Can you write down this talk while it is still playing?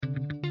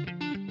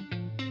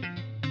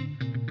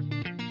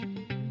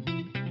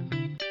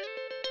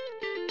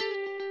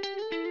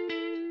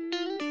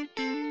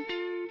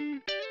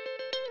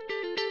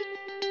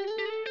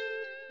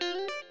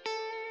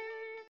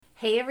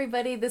Hey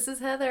everybody, this is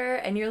Heather,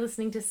 and you're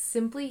listening to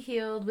Simply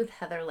Healed with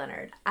Heather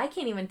Leonard. I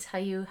can't even tell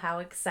you how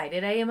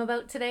excited I am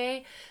about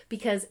today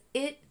because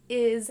it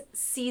is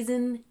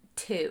season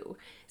 2.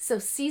 So,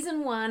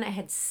 season 1, I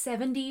had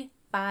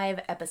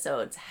 75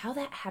 episodes. How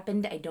that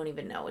happened, I don't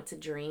even know. It's a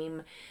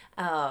dream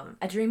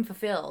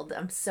fulfilled.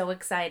 I'm so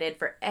excited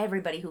for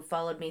everybody who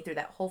followed me through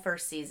that whole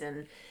first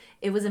season.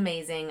 It was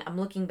amazing. I'm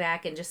looking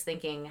back and just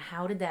thinking,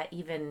 how did that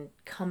even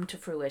come to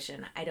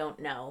fruition? I don't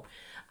know.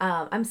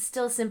 I'm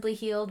still Simply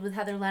Healed with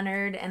Heather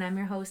Leonard, and I'm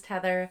your host,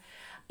 Heather.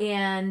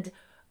 And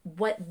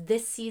what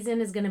this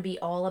season is going to be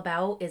all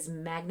about is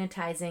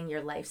magnetizing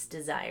your life's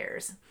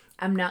desires.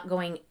 I'm not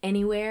going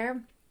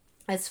anywhere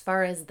as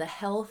far as the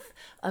health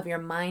of your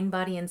mind,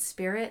 body, and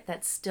spirit.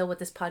 That's still what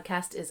this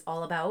podcast is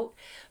all about.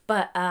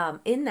 But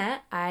in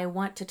that, I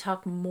want to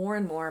talk more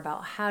and more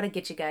about how to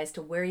get you guys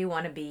to where you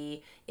want to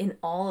be in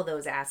all of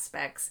those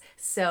aspects.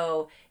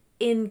 So,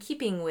 in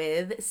keeping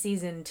with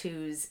season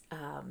two's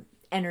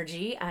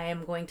energy, I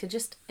am going to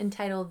just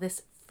entitle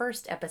this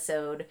first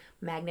episode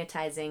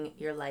Magnetizing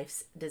Your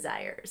Life's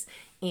Desires.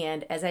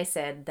 And as I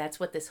said, that's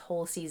what this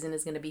whole season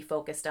is going to be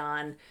focused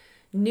on.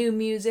 New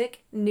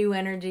music, new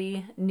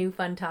energy, new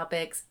fun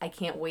topics. I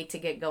can't wait to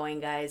get going,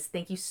 guys.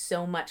 Thank you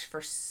so much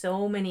for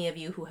so many of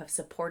you who have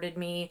supported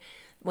me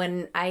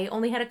when I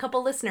only had a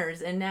couple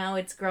listeners, and now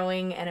it's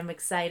growing, and I'm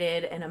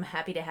excited, and I'm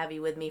happy to have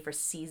you with me for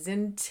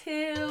season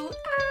 2.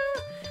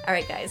 All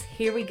right, guys,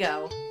 here we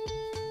go.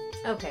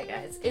 Okay,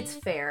 guys, it's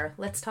fair.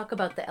 Let's talk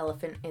about the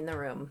elephant in the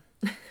room.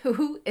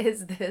 Who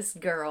is this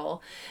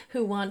girl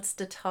who wants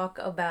to talk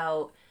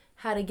about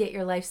how to get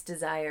your life's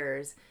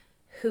desires,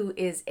 who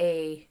is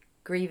a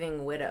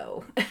grieving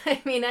widow? I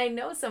mean, I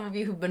know some of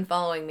you who've been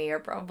following me are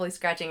probably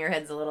scratching your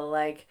heads a little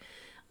like,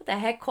 what the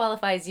heck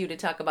qualifies you to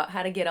talk about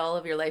how to get all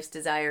of your life's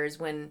desires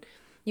when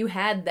you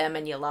had them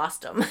and you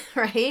lost them,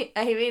 right?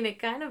 I mean, it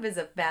kind of is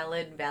a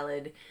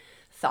valid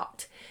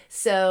thought.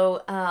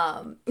 So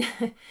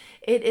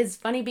it is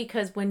funny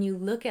because when you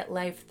look at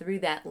life through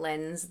that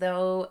lens,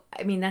 though,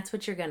 I mean, that's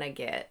what you're going to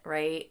get,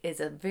 right? Is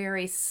a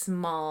very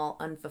small,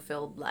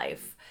 unfulfilled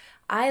life.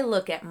 I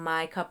look at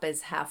my cup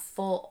as half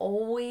full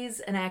always,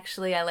 and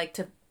actually I like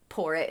to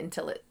pour it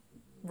until it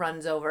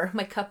runs over.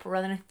 My cup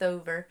runneth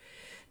over.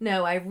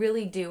 No, I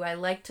really do. I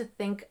like to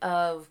think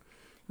of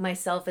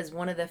myself as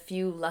one of the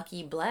few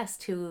lucky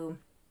blessed who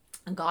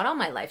got all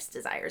my life's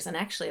desires, and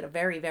actually at a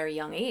very, very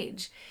young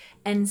age.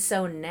 And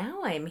so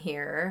now I'm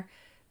here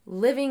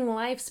living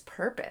life's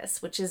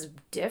purpose, which is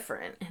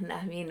different. And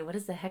I mean, what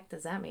the heck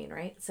does that mean,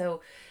 right?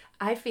 So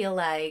I feel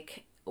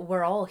like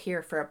we're all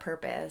here for a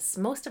purpose.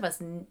 Most of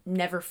us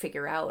never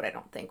figure out, I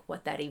don't think,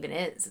 what that even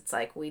is. It's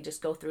like we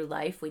just go through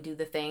life, we do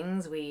the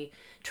things, we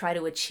try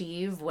to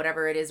achieve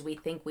whatever it is we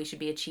think we should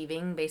be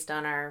achieving based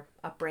on our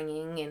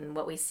upbringing and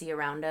what we see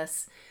around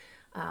us,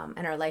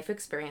 and our life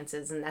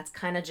experiences. And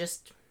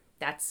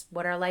that's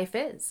what our life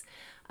is.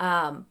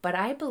 But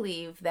I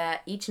believe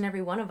that each and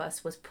every one of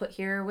us was put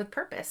here with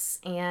purpose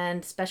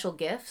and special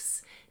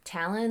gifts,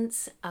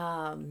 talents,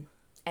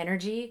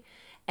 energy.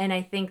 And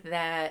I think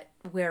that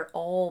we're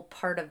all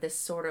part of this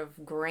sort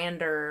of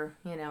grander,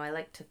 I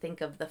like to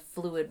think of the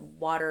fluid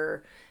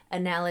water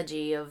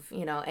analogy of,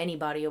 any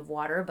body of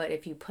water. But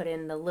if you put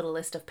in the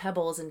littlest of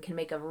pebbles and can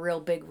make a real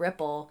big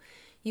ripple,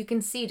 you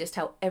can see just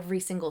how every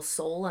single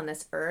soul on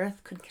this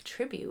earth could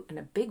contribute in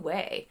a big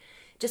way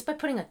just by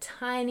putting a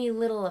tiny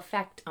little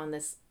effect on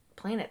this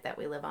planet that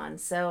we live on.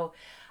 So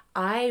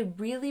I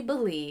really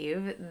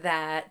believe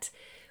that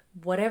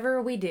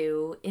whatever we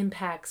do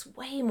impacts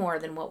way more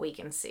than what we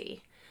can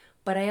see.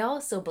 But I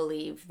also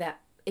believe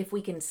that if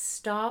we can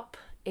stop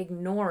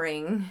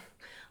ignoring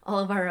all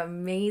of our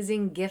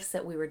amazing gifts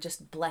that we were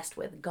just blessed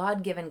with,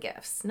 God-given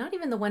gifts, not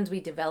even the ones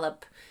we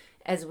develop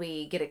as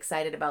we get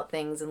excited about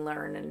things and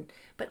learn,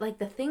 but like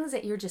the things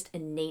that you're just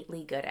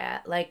innately good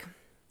at. Like,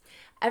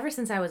 ever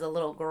since I was a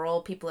little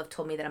girl, people have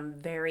told me that I'm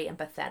very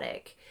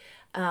empathetic.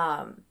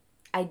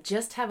 I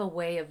just have a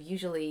way of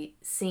usually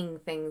seeing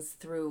things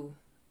through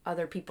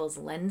other people's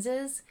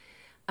lenses,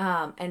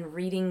 and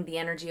reading the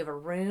energy of a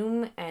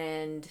room.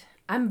 And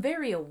I'm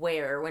very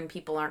aware when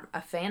people aren't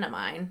a fan of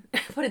mine,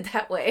 put it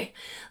that way.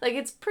 Like,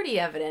 it's pretty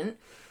evident.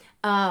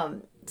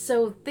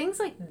 So things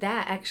like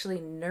that actually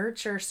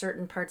nurture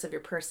certain parts of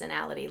your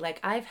personality. Like,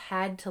 I've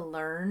had to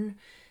learn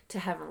to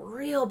have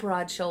real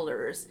broad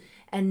shoulders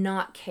and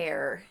not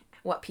care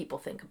what people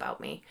think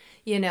about me.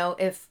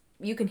 If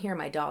you can hear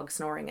my dog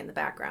snoring in the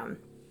background,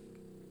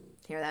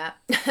 hear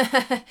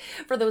that?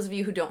 For those of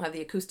you who don't have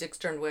the acoustics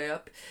turned way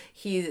up,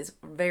 he is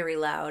very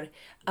loud.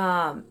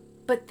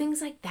 But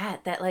things like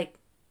that like,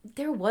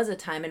 there was a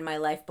time in my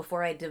life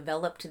before I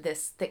developed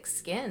this thick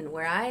skin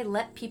where I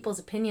let people's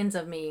opinions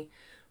of me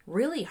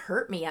really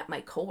hurt me at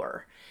my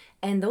core.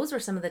 And those were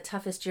some of the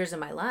toughest years of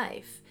my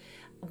life.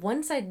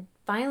 Once I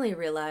finally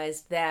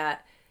realized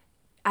that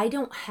I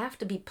don't have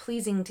to be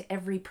pleasing to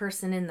every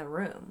person in the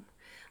room.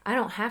 I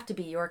don't have to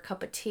be your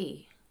cup of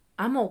tea.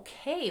 I'm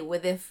okay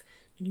with if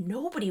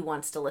nobody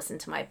wants to listen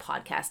to my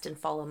podcast and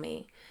follow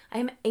me.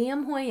 I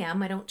am who I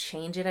am. I don't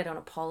change it. I don't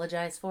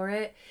apologize for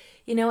it.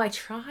 I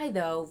try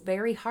though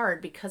very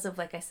hard because of,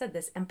 like I said,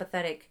 this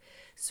empathetic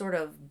sort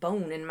of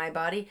bone in my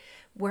body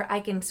where I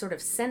can sort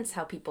of sense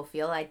how people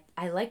feel.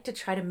 I like to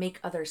try to make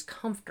others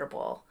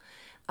comfortable.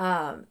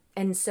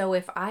 And so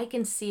if I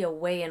can see a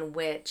way in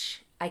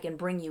which I can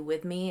bring you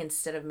with me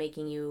instead of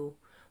making you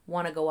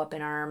want to go up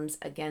in arms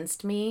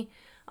against me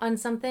on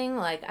something,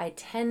 like I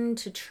tend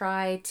to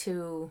try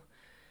to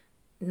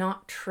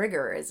not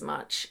trigger as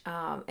much,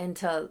 and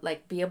to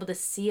like be able to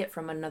see it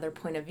from another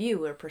point of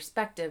view or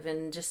perspective,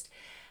 and just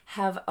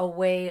have a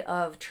way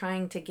of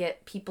trying to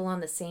get people on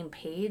the same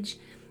page.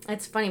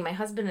 It's funny, my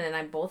husband and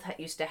I both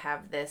used to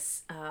have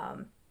this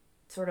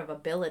sort of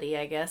ability,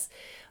 I guess,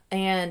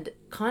 and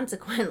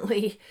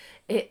consequently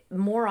it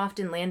more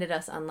often landed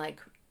us on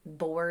like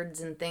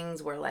boards and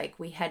things where like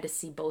we had to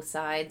see both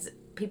sides.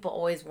 People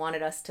always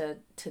wanted us to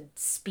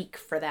speak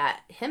for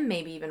that, him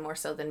maybe even more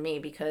so than me,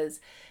 because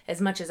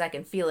as much as I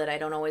can feel it, I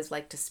don't always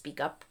like to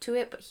speak up to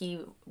it, but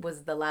he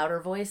was the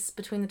louder voice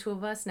between the two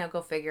of us. Now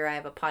go figure, I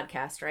have a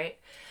podcast, right?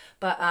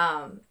 But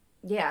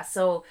yeah,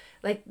 so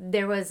like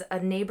there was a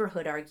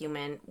neighborhood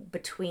argument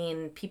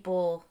between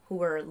people who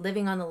were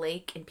living on the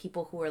lake and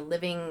people who were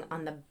living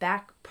on the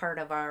back part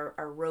of our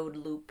road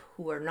loop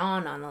who were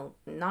not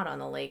on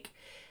the lake,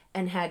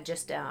 and had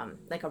just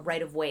like a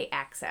right of way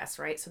access,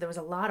 right? So there was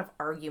a lot of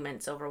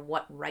arguments over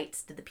what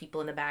rights did the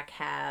people in the back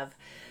have.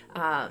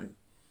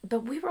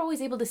 But we were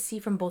always able to see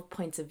from both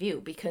points of view,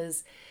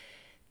 because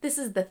this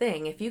is the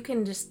thing. If you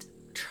can just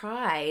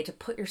try to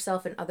put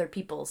yourself in other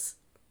people's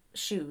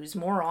shoes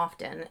more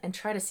often and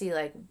try to see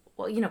like,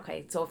 well,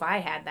 okay, so if I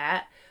had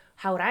that,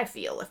 how would I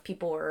feel if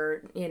people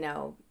were,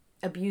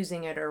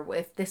 abusing it, or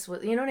if this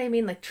was, you know what I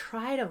mean? Like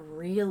try to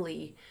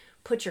really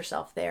put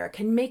yourself there,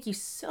 can make you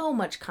so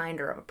much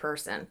kinder of a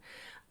person.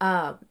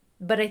 But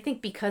I think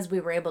because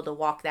we were able to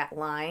walk that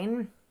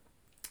line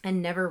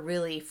and never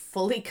really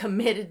fully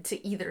committed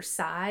to either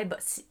side,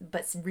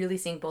 but really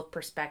seeing both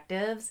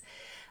perspectives,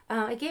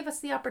 it gave us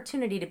the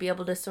opportunity to be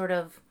able to sort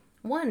of,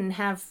 one,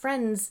 have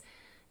friends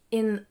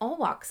in all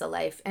walks of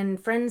life,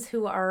 and friends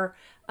who are,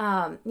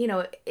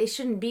 it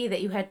shouldn't be that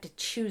you had to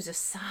choose a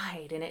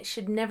side, and it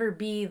should never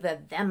be the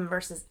them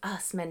versus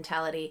us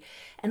mentality.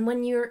 And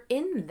when you're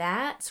in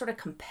that sort of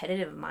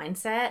competitive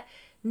mindset,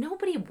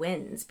 nobody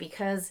wins,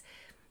 because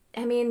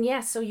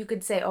so you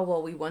could say, oh,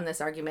 well, we won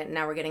this argument and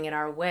now we're getting it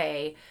our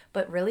way.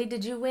 But really,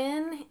 did you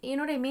win? You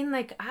know what I mean?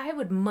 Like, I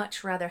would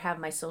much rather have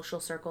my social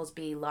circles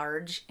be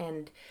large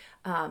and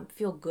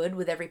feel good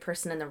with every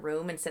person in the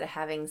room, instead of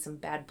having some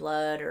bad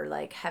blood or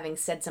like having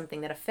said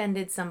something that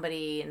offended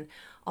somebody and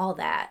all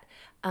that.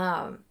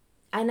 And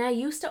I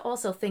used to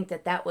also think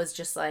that was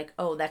just like,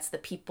 oh, that's the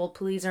people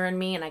pleaser in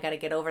me and I got to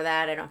get over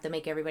that. I don't have to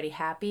make everybody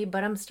happy.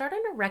 But I'm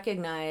starting to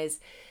recognize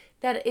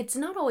that it's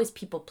not always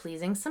people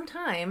pleasing.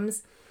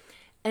 Sometimes,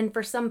 and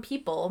for some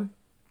people,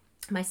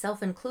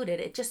 myself included,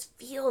 it just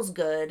feels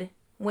good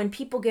when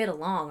people get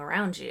along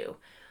around you.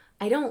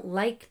 I don't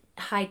like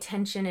high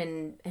tension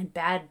and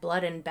bad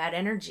blood and bad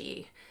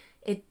energy.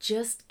 It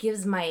just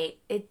gives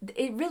it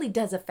really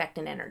does affect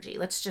an energy.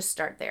 Let's just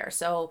start there.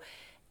 So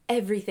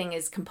everything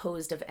is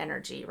composed of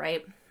energy,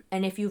 right?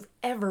 And if you've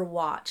ever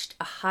watched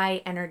a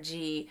high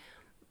energy,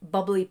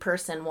 bubbly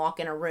person walk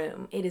in a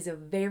room, it is a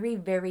very,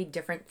 very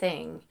different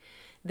thing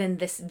than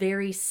this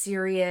very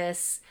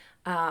serious,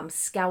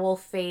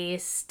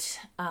 scowl-faced,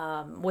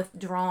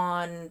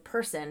 withdrawn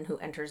person who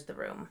enters the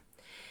room.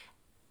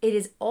 It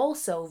is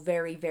also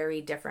very, very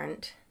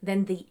different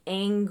than the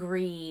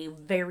angry,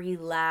 very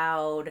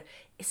loud,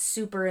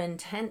 super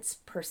intense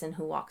person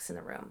who walks in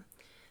the room.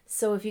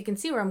 So if you can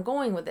see where I'm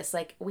going with this,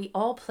 like we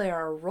all play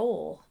our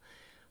role,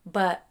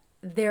 but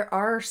there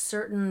are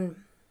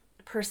certain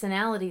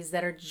personalities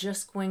that are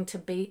just going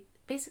to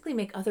basically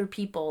make other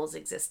people's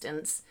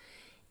existence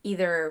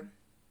either,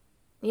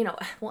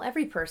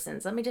 every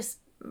person's, let me just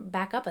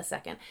back up a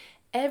second.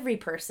 Every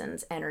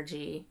person's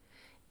energy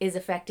is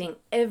affecting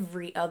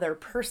every other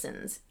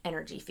person's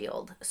energy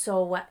field.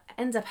 So what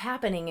ends up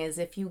happening is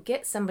if you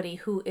get somebody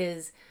who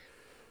is,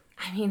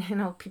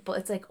 people,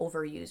 it's like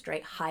overused,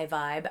 right?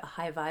 A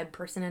high vibe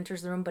person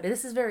enters the room, but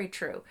this is very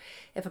true.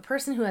 If a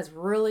person who has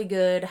really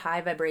good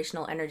high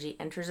vibrational energy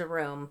enters a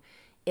room,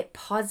 it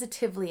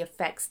positively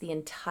affects the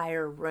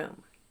entire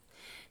room.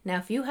 Now,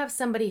 if you have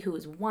somebody who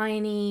is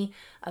whiny,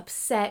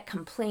 upset,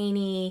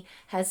 complainy,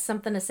 has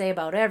something to say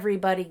about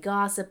everybody,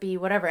 gossipy,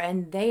 whatever,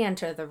 and they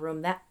enter the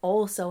room, that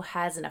also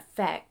has an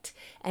effect,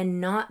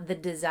 and not the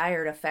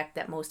desired effect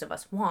that most of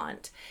us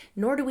want.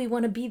 Nor do we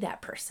want to be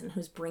that person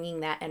who's bringing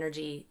that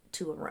energy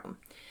to a room.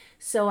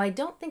 So I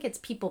don't think it's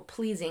people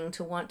pleasing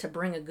to want to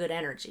bring a good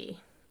energy.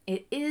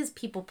 It is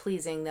people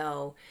pleasing,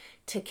 though,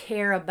 to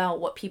care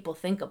about what people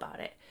think about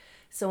it.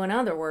 So in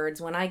other words,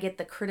 when I get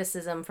the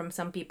criticism from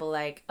some people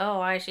like, oh,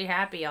 why is she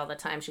happy all the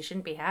time? She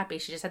shouldn't be happy.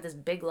 She just had this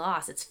big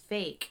loss. It's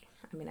fake.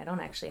 I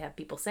don't actually have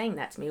people saying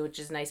that to me, which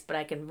is nice, but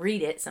I can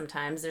read it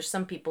sometimes. There's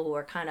some people who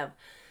are kind of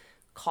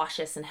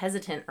cautious and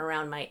hesitant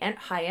around my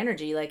high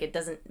energy. Like, it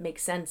doesn't make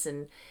sense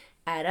and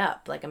add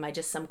up. Like, am I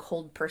just some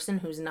cold person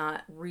who's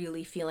not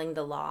really feeling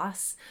the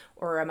loss?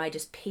 Or am I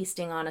just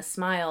pasting on a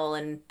smile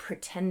and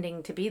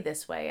pretending to be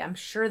this way? I'm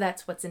sure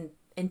that's what's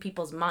in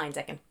people's minds.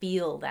 I can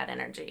feel that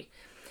energy.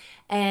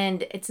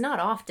 And it's not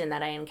often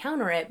that I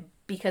encounter it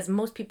because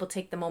most people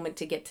take the moment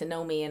to get to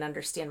know me and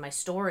understand my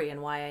story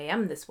and why I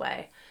am this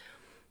way.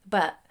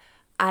 But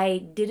I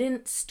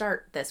didn't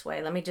start this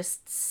way. I'm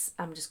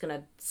just going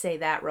to say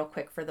that real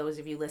quick for those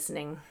of you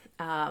listening.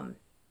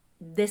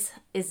 This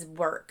is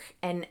work.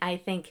 And I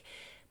think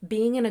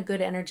being in a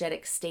good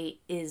energetic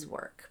state is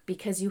work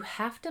because you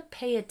have to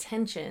pay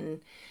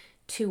attention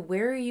to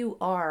where you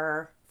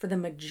are for the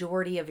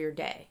majority of your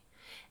day.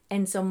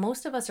 And so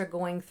most of us are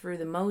going through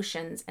the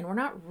motions and we're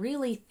not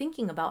really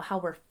thinking about how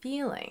we're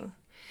feeling.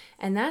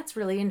 And that's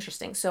really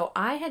interesting. So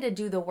I had to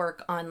do the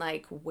work on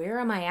like, where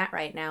am I at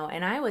right now?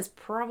 And I was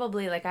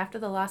probably like, after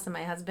the loss of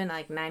my husband,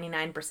 like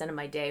 99% of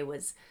my day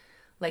was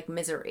like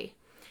misery.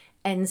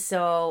 And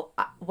so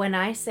when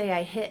I say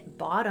I hit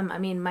bottom, I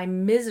mean, my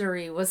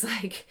misery was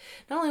like,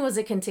 not only was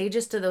it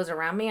contagious to those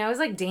around me, I was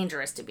like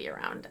dangerous to be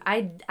around.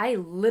 I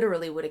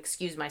literally would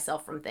excuse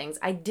myself from things.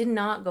 I did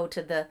not go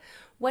to the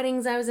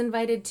weddings I was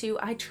invited to.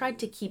 I tried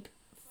to keep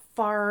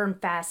far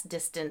and fast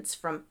distance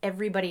from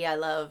everybody I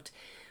loved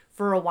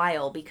for a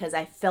while because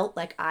I felt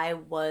like I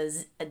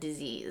was a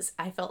disease.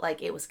 I felt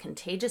like it was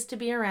contagious to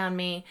be around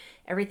me.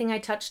 Everything I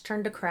touched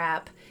turned to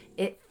crap.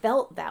 It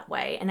felt that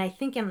way. And I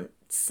think on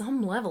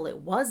some level it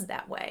was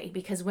that way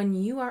because when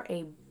you are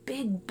a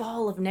big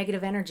ball of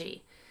negative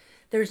energy,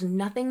 there's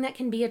nothing that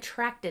can be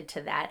attracted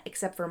to that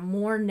except for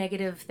more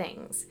negative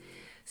things.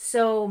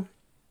 So,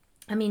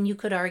 I mean, you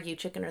could argue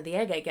chicken or the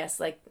egg, I guess.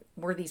 Like,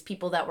 were these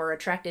people that were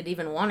attracted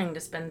even wanting to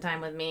spend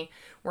time with me,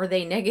 were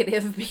they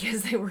negative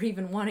because they were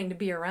even wanting to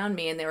be around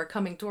me and they were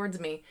coming towards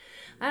me?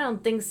 I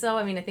don't think so.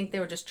 I mean, I think they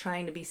were just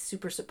trying to be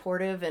super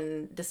supportive,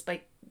 and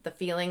despite the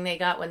feeling they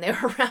got when they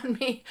were around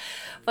me.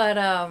 But,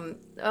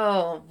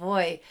 oh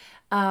boy.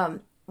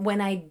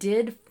 When I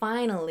did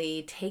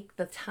finally take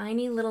the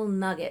tiny little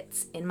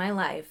nuggets in my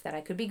life that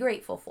I could be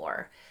grateful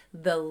for,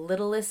 the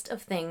littlest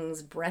of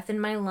things, breath in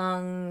my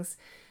lungs,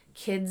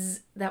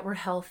 kids that were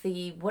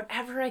healthy,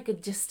 whatever I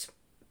could just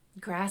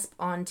grasp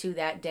onto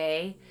that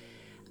day,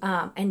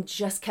 and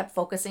just kept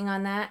focusing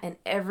on that. And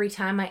every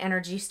time my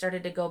energy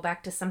started to go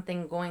back to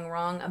something going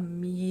wrong,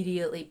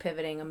 immediately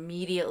pivoting,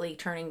 immediately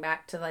turning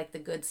back to like the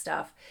good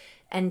stuff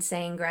and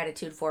saying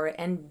gratitude for it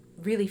and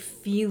really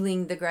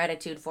feeling the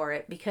gratitude for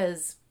it.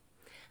 Because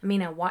I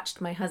mean, I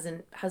watched my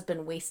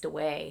husband waste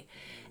away.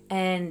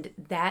 And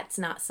that's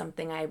not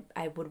something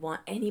I would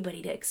want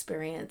anybody to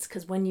experience,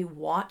 because when you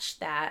watch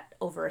that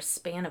over a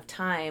span of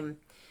time,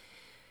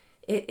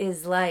 it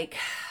is like,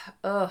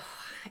 oh,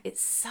 it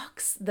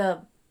sucks the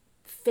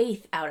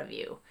faith out of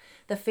you.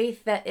 The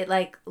faith that it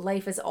like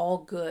life is all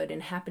good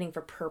and happening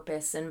for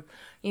purpose, and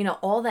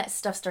all that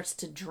stuff starts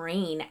to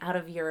drain out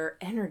of your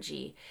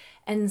energy.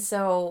 And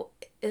so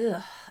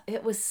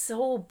it was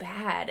so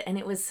bad, and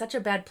it was such a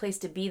bad place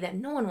to be that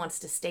no one wants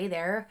to stay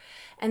there.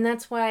 And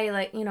that's why,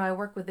 like, I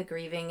work with the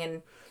grieving,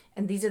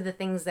 and these are the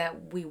things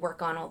that we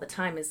work on all the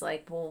time, is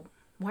like, well,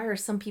 why are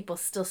some people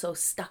still so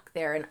stuck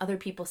there and other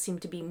people seem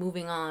to be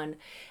moving on?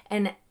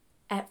 And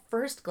at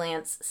first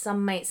glance,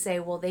 some might say,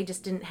 well, they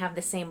just didn't have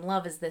the same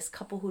love as this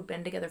couple who'd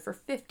been together for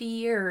 50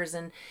 years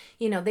and,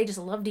 they just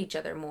loved each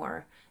other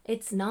more.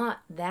 It's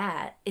not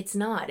that. It's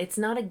not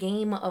a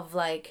game of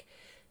like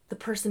the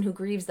person who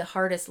grieves the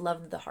hardest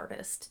loved the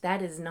hardest.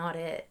 That is not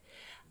it.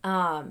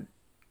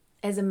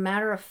 As a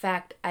matter of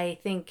fact, I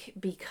think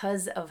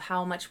because of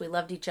how much we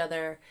loved each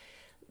other,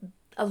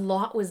 a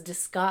lot was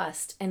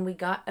discussed, and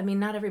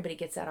not everybody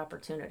gets that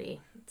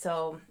opportunity.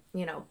 So,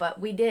 but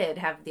we did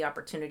have the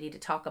opportunity to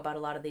talk about a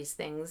lot of these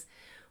things.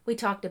 We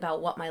talked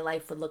about what my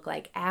life would look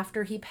like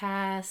after he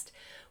passed.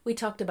 We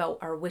talked about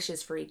our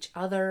wishes for each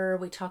other.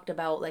 We talked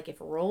about like if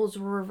roles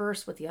were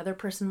reversed, what the other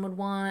person would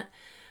want.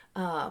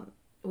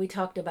 We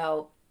talked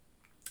about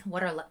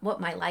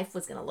what my life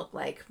was going to look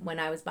like when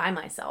I was by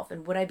myself,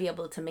 and would I be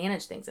able to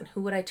manage things, and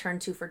who would I turn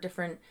to for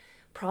different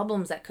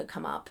problems that could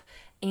come up,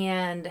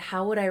 and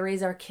how would I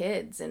raise our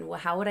kids, and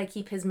how would I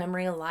keep his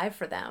memory alive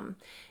for them,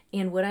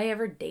 and would I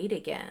ever date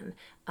again?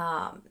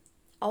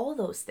 All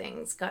those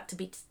things got to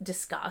be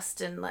discussed,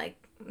 and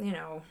like,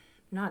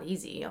 not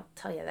easy, I'll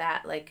tell you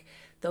that. Like,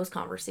 those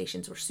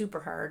conversations were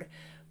super hard,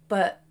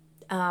 but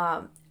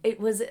it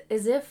was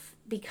as if,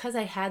 because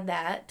I had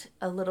that,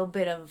 a little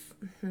bit of,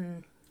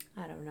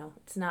 I don't know,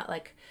 it's not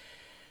like,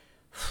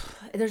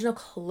 there's no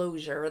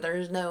closure,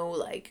 there's no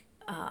like,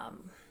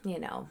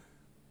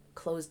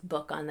 closed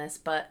book on this,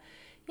 but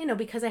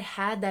because I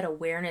had that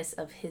awareness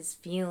of his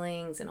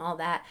feelings and all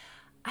that,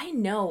 I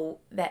know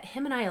that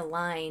him and I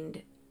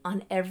aligned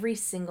on every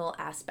single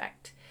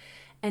aspect.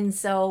 And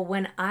so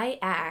when I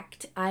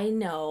act, I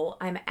know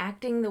I'm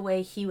acting the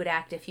way he would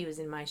act if he was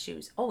in my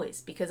shoes,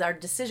 always, because our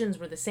decisions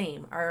were the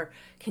same, our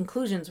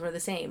conclusions were the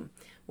same.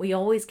 We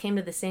always came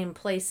to the same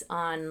place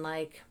on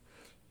like,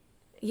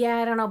 yeah,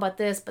 I don't know about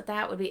this, but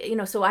that would be,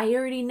 so I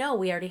already know.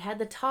 We already had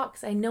the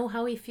talks. I know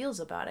how he feels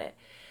about it.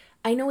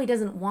 I know he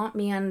doesn't want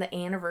me on the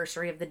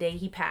anniversary of the day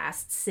he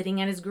passed,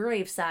 sitting at his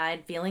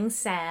graveside, feeling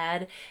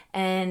sad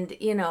and,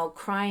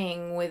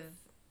 crying with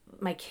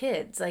my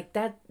kids. Like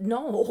that,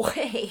 no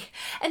way.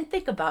 And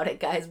think about it,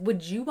 guys.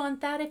 Would you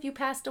want that if you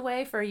passed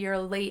away, for your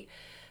late,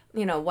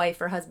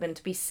 wife or husband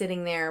to be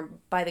sitting there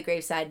by the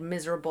graveside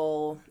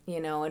miserable,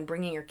 and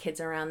bringing your kids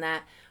around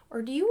that?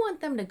 Or do you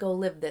want them to go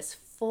live this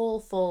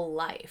full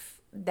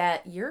life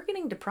that you're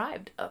getting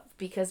deprived of?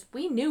 Because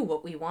we knew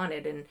what we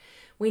wanted and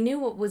we knew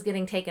what was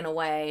getting taken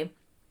away.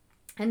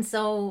 And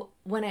so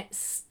when it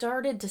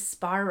started to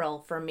spiral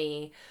for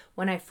me,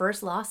 when I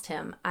first lost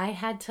him, I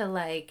had to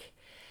like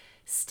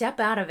step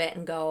out of it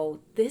and go,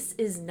 this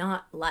is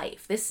not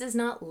life. This is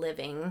not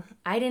living.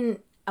 I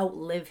didn't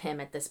outlive him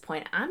at this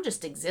point. I'm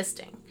just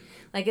existing.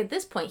 Like at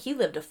this point, he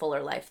lived a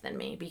fuller life than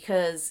me,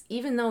 because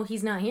even though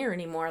he's not here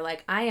anymore,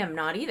 like I am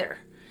not either.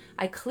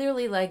 I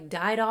clearly like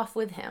died off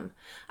with him.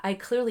 I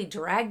clearly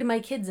dragged my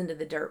kids into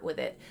the dirt with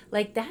it.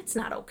 Like that's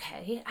not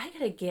okay. I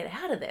gotta get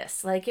out of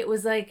this. Like it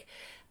was like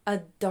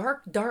a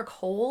dark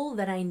hole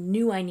that I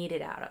knew I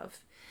needed out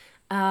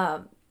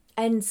of.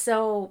 And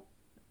so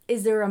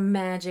is there a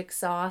magic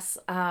sauce?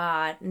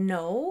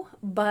 No,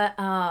 but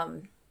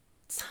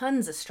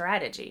tons of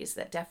strategies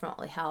that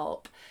definitely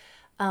help.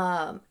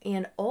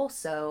 And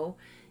also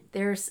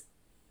there's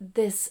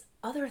this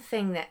other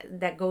thing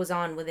that goes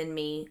on within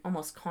me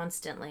almost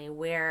constantly,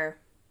 where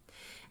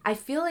I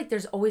feel like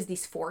there's always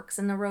these forks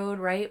in the road,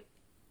 right?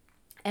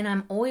 And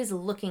I'm always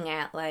looking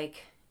at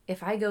like,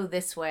 if I go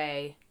this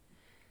way,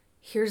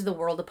 here's the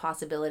world of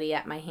possibility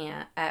at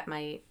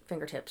my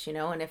fingertips,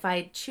 and if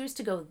I choose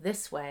to go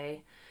this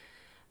way,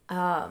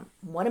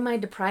 what am I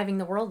depriving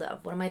the world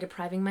of? What am I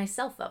depriving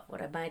myself of?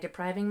 What am I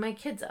depriving my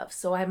kids of?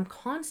 So I'm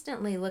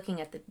constantly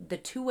looking at the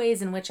two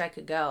ways in which I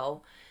could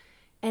go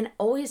and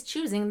always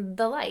choosing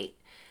the light.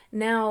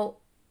 Now,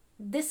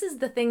 this is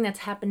the thing that's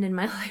happened in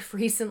my life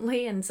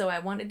recently, and so I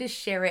wanted to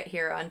share it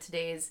here on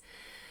today's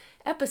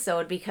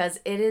episode, because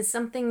it is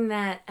something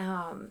that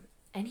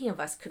any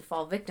of us could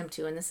fall victim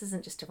to, and this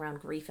isn't just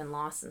around grief and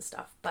loss and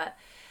stuff, but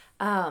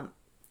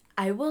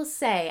I will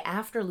say,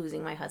 after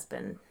losing my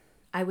husband,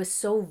 I was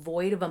so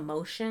void of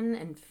emotion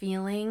and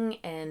feeling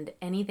and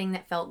anything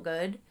that felt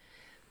good,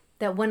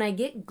 that when I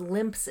get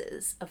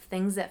glimpses of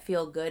things that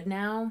feel good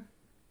now,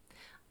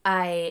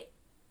 I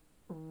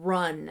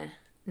run,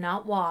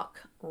 not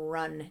walk,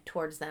 run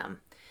towards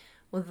them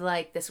with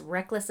like this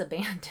reckless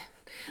abandon.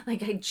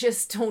 Like I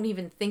just don't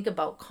even think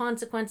about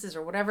consequences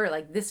or whatever.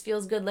 Like, this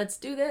feels good, let's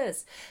do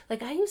this.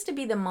 Like I used to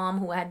be the mom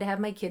who had to have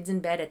my kids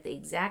in bed at the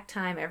exact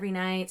time every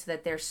night so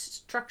that there's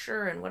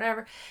structure and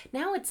whatever.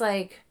 Now it's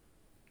like,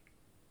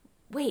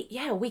 wait,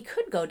 yeah, we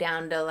could go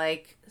down to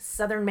like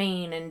southern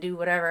Maine and do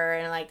whatever,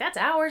 and like that's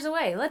hours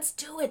away. Let's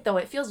do it though.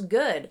 It feels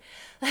good.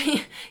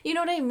 Like, you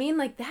know what I mean?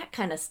 Like that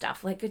kind of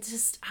stuff. Like it's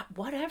just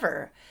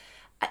whatever.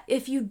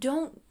 If you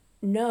don't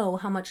know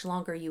how much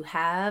longer you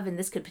have, and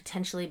this could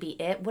potentially be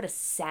it, what a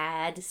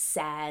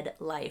sad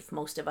life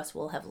most of us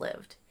will have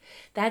lived.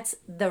 That's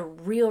the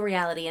real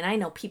reality. And I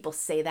know people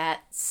say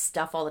that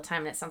stuff all the time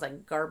and it sounds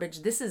like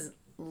garbage. This is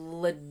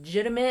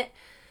legitimate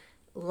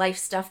life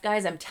stuff,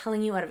 guys. I'm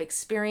telling you out of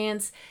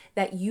experience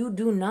that you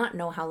do not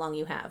know how long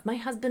you have. My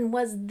husband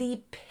was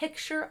the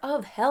picture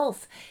of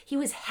health. He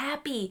was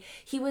happy.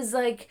 He was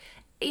like,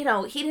 he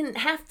didn't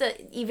have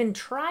to even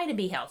try to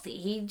be healthy.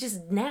 He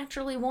just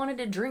naturally wanted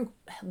to drink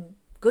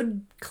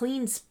good,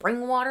 clean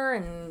spring water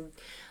and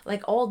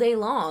like all day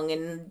long.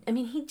 And I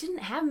mean, he didn't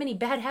have many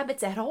bad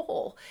habits at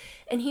all.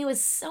 And he was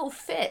so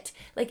fit.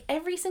 Like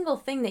every single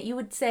thing that you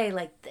would say,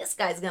 like, this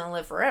guy's gonna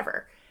live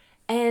forever.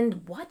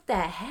 And what the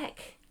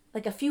heck?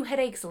 Like a few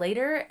headaches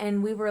later,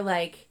 and we were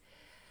like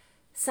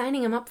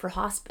signing him up for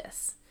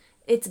hospice.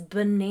 It's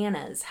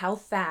bananas how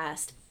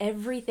fast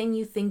everything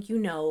you think you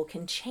know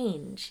can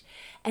change.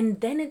 And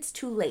then it's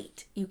too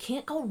late. You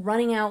can't go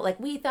running out.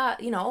 Like we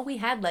thought, we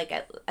had like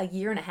a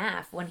year and a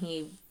half when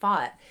he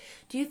fought.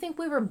 Do you think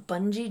we were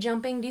bungee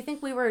jumping? Do you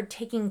think we were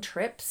taking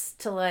trips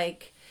to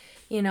like,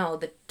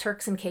 the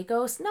Turks and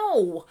Caicos?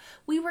 No,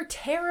 we were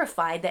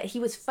terrified that he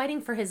was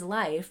fighting for his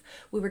life.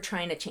 We were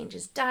trying to change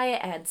his diet,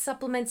 add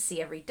supplements,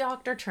 see every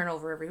doctor, turn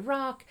over every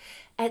rock.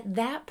 At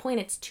that point,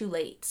 it's too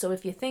late. So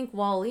if you think,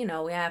 well,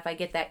 yeah, if I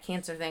get that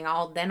cancer thing,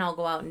 I'll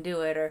go out and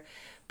do it.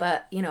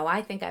 But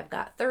I think I've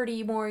got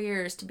 30 more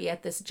years to be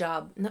at this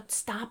job. No,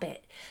 stop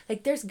it.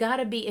 Like there's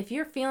gotta be, if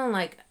you're feeling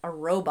like a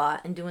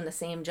robot and doing the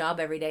same job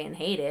every day and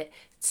hate it,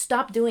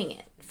 stop doing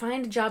it.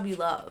 Find a job you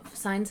love.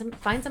 Find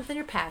something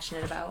you're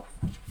passionate about.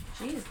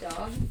 Jeez,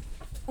 dog.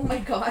 Oh my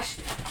gosh.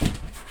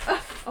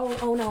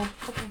 Oh no.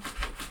 Okay.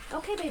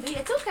 Okay, baby.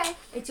 It's okay.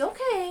 It's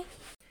okay.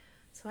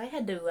 So I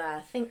had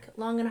to think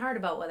long and hard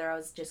about whether I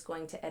was just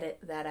going to edit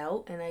that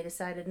out, and I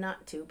decided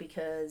not to,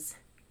 because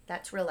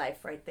that's real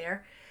life right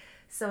there.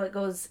 So it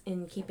goes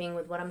in keeping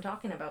with what I'm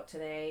talking about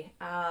today.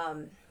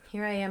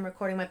 Here I am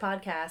recording my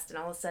podcast, and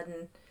all of a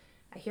sudden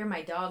I hear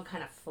my dog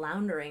kind of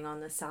floundering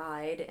on the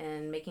side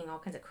and making all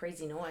kinds of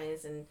crazy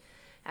noise, and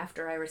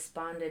after I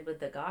responded with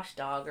the gosh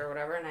dog or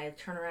whatever, and I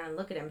turn around and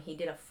look at him, he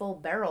did a full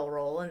barrel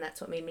roll, and that's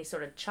what made me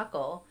sort of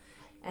chuckle.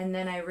 And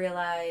then I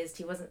realized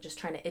he wasn't just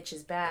trying to itch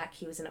his back,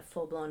 he was in a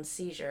full-blown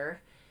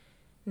seizure.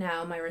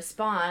 Now, my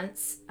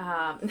response,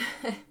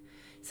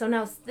 so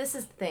now this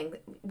is the thing.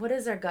 What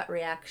does our gut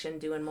reaction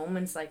do in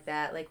moments like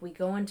that? Like, we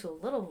go into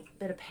a little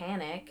bit of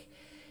panic,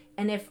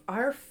 and if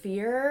our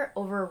fear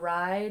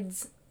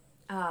overrides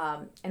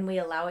and we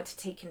allow it to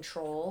take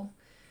control,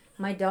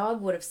 my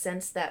dog would have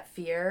sensed that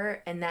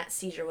fear, and that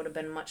seizure would have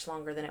been much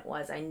longer than it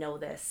was. I know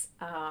this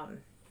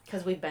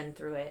because we've been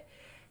through it.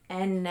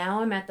 And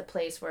now I'm at the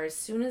place where as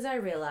soon as I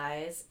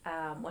realize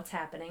what's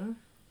happening,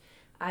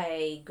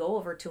 I go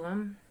over to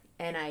him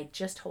and I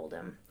just hold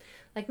him.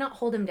 Like, not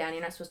hold him down.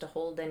 You're not supposed to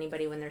hold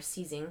anybody when they're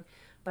seizing.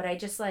 But I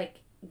just,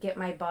 like, get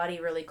my body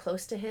really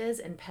close to his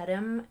and pet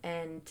him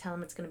and tell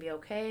him it's going to be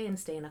okay and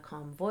stay in a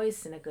calm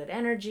voice and a good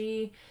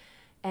energy.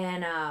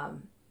 And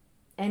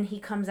he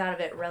comes out of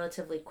it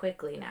relatively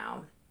quickly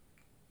now.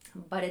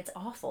 But it's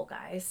awful,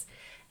 guys.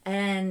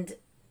 And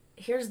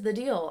here's the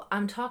deal.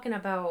 I'm talking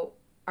about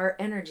our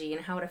energy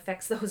and how it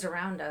affects those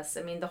around us.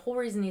 I mean, the whole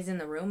reason he's in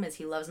the room is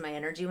he loves my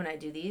energy when I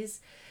do these.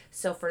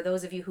 So for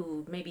those of you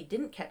who maybe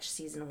didn't catch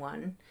season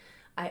 1,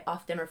 I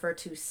often refer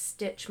to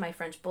Stitch, my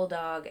French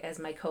Bulldog, as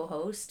my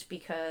co-host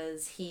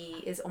because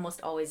he is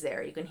almost always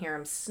there. You can hear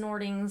him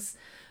snorting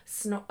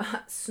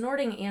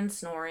and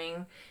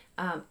snoring,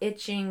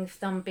 itching,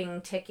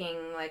 thumping,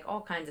 ticking, like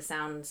all kinds of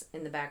sounds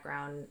in the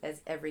background,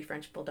 as every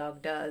French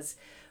Bulldog does.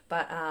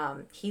 But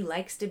he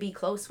likes to be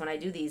close when I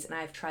do these, and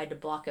I've tried to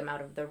block him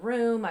out of the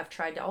room. I've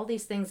tried all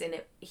these things,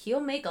 and he'll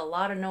make a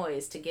lot of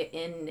noise to get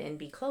in and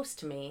be close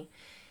to me.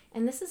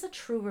 And this is a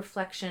true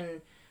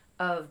reflection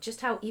of just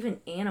how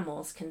even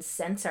animals can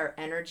sense our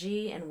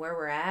energy and where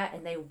we're at,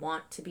 and they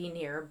want to be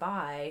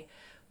nearby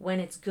when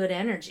it's good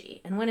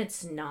energy. And when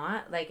it's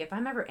not, like if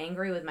I'm ever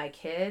angry with my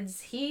kids,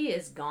 he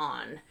is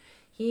gone.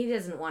 He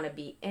doesn't want to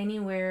be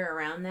anywhere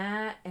around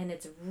that, and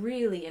it's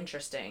really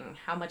interesting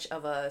how much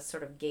of a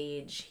sort of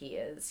gauge he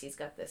is. He's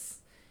got this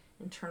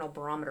internal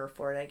barometer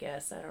for it, I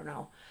guess. I don't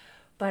know.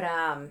 But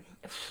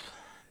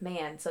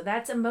man, so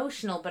that's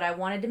emotional, but I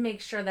wanted to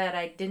make sure that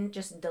I didn't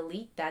just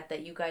delete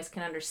that you guys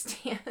can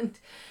understand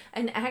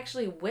and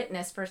actually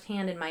witness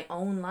firsthand in my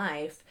own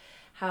life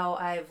how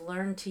I've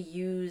learned to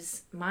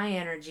use my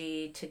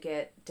energy to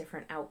get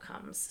different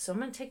outcomes. So I'm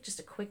going to take just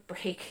a quick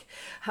break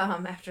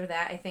after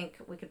that. I think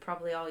we could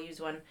probably all use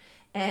one,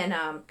 and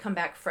come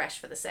back fresh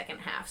for the second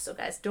half. So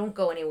guys, don't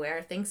go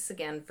anywhere. Thanks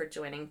again for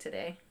joining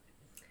today.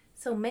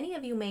 So many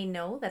of you may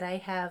know that I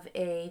have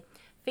a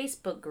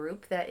Facebook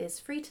group that is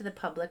free to the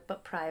public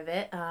but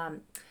private,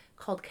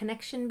 called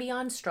Connection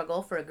Beyond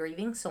Struggle for a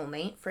Grieving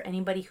Soulmate, for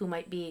anybody who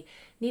might be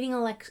needing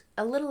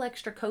a little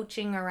extra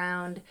coaching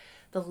around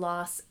the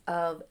loss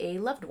of a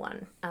loved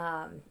one.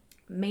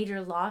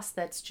 Major loss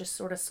that's just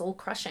sort of soul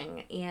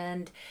crushing.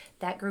 And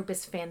that group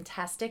is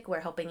fantastic.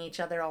 We're helping each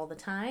other all the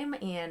time,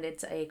 and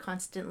it's a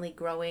constantly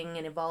growing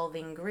and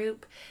evolving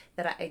group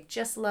that I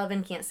just love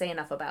and can't say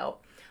enough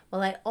about.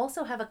 Well, I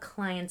also have a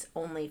clients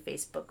only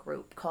Facebook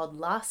group called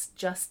Loss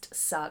Just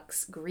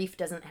Sucks, Grief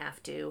Doesn't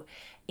Have to.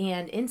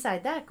 And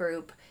inside that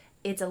group,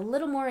 it's a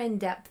little more in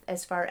depth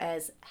as far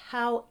as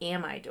how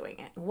am I doing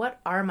it? What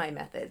are my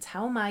methods?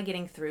 How am I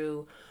getting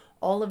through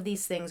all of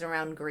these things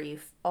around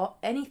grief?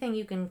 Anything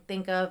you can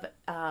think of,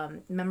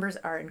 members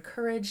are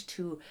encouraged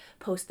to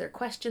post their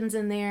questions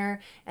in there,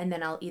 and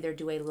then I'll either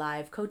do a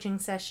live coaching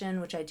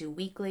session, which I do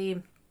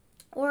weekly,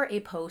 or a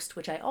post,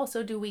 which I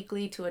also do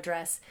weekly, to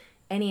address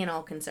any and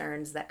all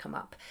concerns that come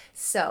up.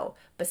 So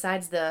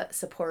besides the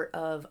support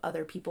of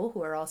other people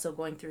who are also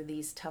going through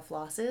these tough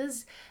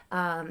losses,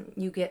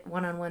 you get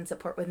one-on-one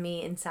support with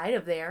me inside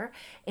of there.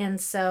 And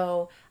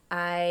so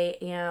I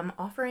am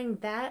offering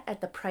that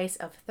at the price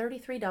of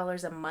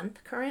 $33 a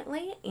month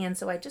currently. And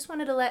so I just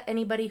wanted to let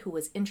anybody who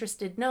was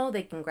interested know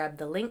they can grab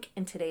the link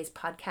in today's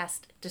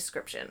podcast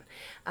description.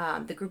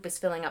 The group is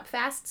filling up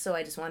fast, so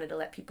I just wanted to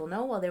let people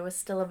know while there was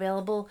still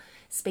available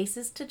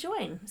spaces to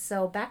join.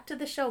 So back to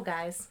the show,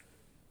 guys.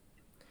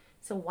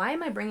 So why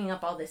am I bringing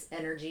up all this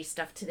energy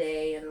stuff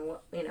today? And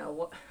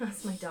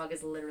my dog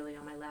is literally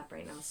on my lap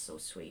right now. It's so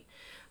sweet.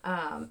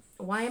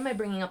 Why am I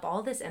bringing up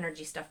all this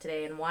energy stuff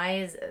today? And why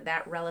is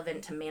that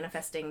relevant to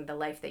manifesting the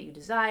life that you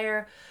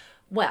desire?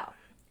 Well,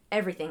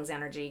 everything's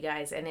energy,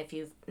 guys. And if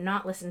you've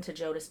not listened to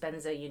Joe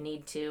Dispenza, you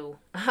need to.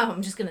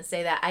 I'm just going to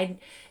say that.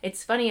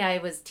 It's funny, I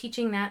was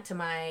teaching that to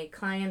my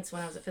clients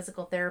when I was a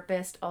physical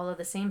therapist, all of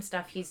the same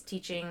stuff he's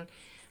teaching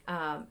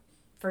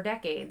for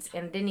decades,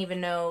 and didn't even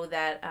know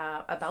that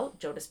about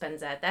Joe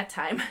Dispenza at that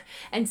time.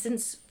 And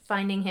since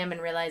finding him and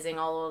realizing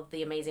all of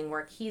the amazing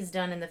work he's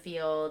done in the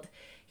field,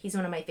 he's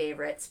one of my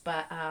favorites.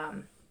 But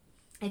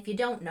if you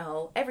don't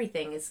know,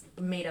 everything is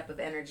made up of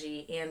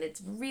energy, and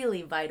it's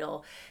really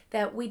vital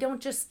that we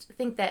don't just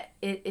think that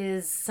it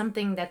is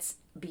something that's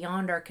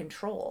beyond our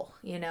control,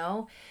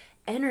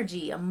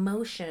 Energy,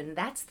 emotion,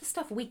 that's the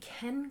stuff we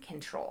can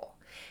control.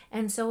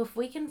 And so if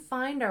we can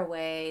find our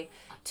way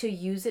to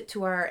use it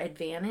to our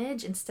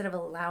advantage instead of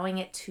allowing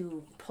it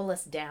to pull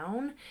us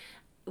down,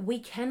 we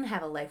can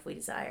have a life we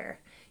desire,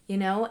 you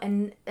know,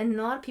 and a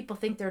lot of people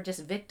think they're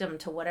just victim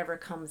to whatever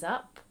comes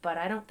up, but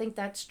I don't think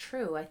that's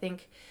true. I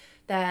think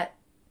that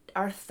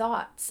our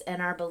thoughts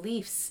and our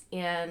beliefs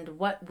and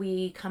what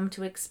we come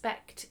to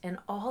expect and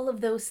all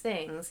of those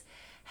things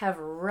have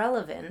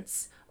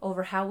relevance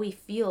over how we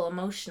feel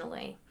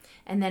emotionally.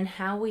 And then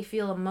how we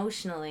feel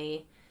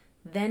emotionally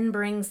then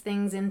brings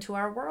things into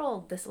our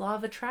world. This law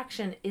of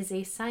attraction is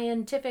a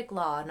scientific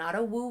law, not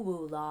a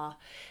woo-woo law.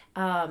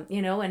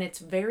 You know, and it's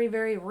very,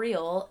 very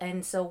real.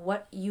 And so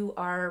what you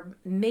are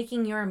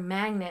making your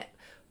magnet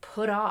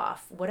put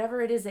off,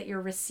 whatever it is that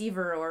your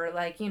receiver or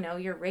like, you know,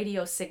 your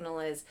radio signal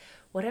is,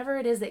 whatever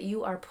it is that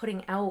you are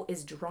putting out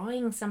is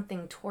drawing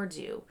something towards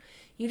you.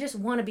 You just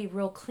want to be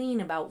real clean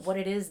about what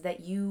it is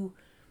that you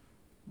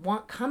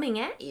want coming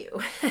at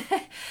you,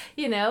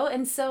 you know?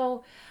 And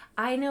so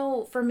I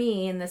know for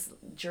me in this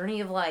journey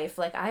of life,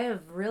 like I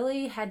have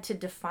really had to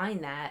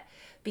define that,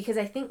 because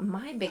I think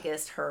my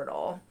biggest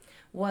hurdle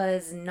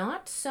was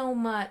not so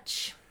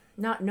much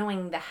not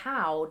knowing the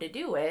how to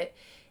do it.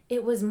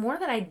 It was more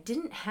that I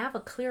didn't have a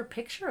clear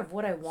picture of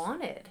what I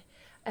wanted.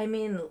 I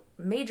mean,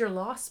 major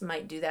loss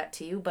might do that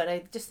to you, but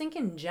I just think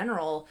in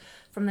general,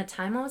 from the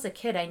time I was a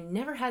kid, I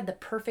never had the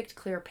perfect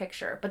clear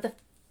picture. But the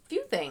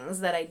few things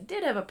that I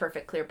did have a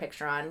perfect clear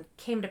picture on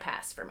came to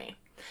pass for me.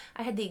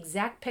 I had the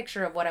exact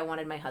picture of what I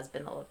wanted my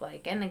husband to look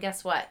like. And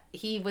guess what?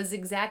 He was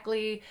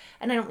exactly,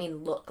 and I don't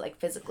mean look like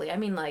physically, I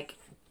mean like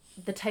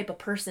the type of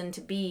person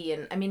to be.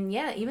 And I mean,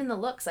 yeah, even the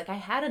looks, like I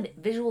had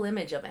a visual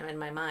image of him in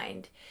my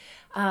mind.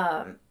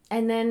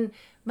 And then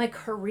my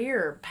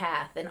career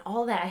path and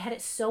all that, I had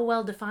it so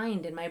well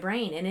defined in my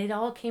brain, and it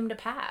all came to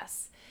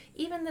pass.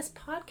 Even this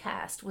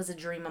podcast was a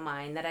dream of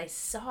mine that I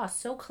saw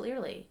so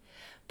clearly.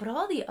 But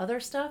all the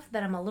other stuff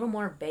that I'm a little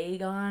more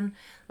vague on,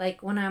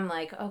 like when I'm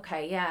like,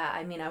 okay, yeah,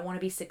 I mean, I want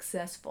to be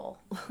successful.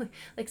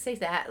 Like, say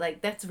that,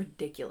 like, that's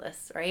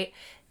ridiculous, right?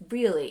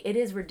 Really, it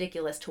is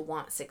ridiculous to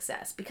want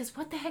success, because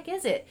what the heck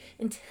is it?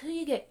 Until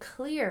you get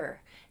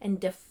clear and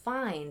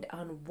defined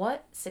on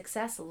what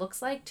success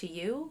looks like to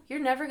you, you're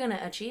never going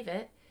to achieve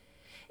it.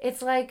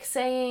 It's like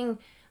saying,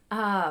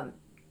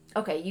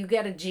 okay, you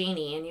get a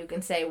genie and you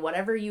can say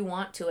whatever you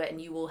want to it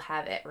and you will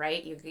have it,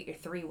 right? You get your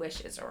 3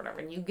 wishes or whatever,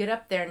 and you get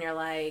up there and you're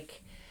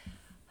like,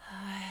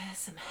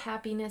 some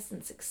happiness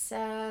and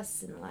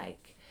success and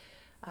like,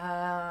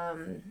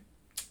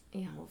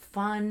 you know,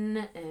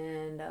 fun,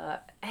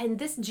 and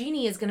this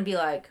genie is going to be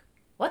like,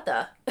 what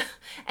the?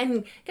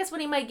 And guess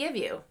what he might give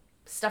you?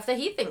 Stuff that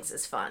he thinks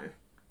is fun.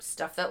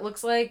 Stuff that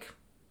looks like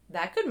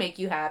that could make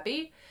you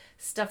happy.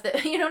 Stuff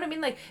that, you know what I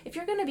mean? Like, if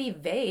you're going to be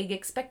vague,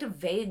 expect a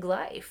vague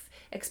life.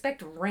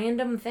 Expect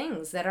random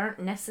things that aren't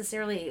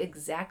necessarily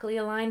exactly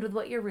aligned with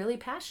what you're really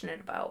passionate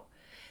about.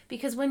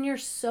 Because when you're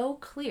so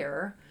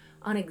clear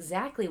on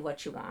exactly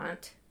what you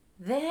want,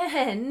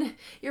 then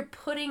you're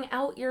putting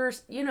out your,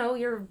 you know,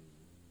 your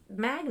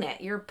magnet.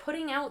 You're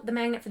putting out the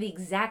magnet for the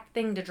exact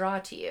thing to draw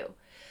to you.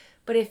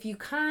 But if you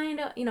kind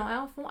of, you know,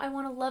 I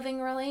want a loving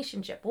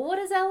relationship. Well, what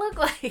does that look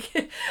like?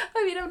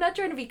 I mean, I'm not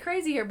trying to be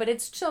crazy here, but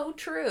it's so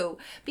true.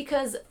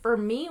 Because for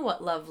me,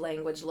 what love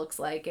language looks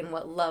like and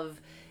what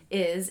love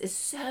is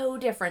so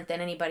different than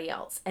anybody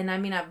else. And I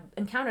mean, I've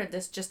encountered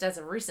this just as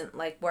of recent,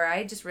 like where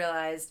I just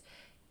realized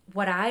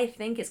what I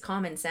think is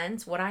common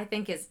sense, what I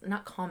think is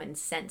not common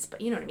sense,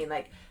 but you know what I mean?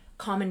 Like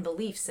common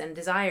beliefs and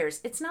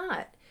desires. It's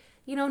not.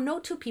 You know, no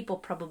two people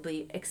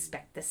probably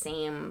expect the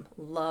same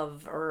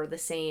love or the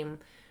same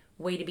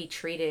way to be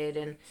treated.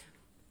 And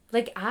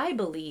like, I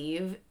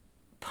believe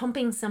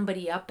pumping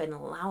somebody up and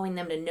allowing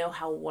them to know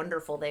how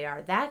wonderful they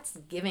are, that's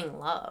giving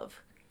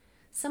love.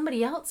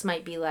 Somebody else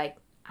might be like,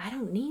 I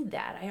don't need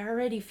that. I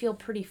already feel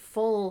pretty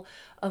full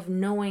of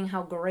knowing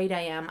how great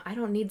I am. I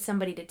don't need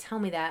somebody to tell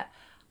me that.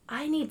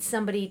 I need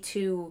somebody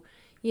to,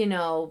 you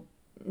know,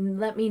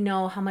 let me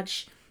know how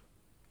much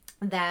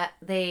that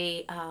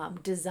they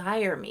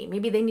desire me.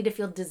 Maybe they need to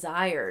feel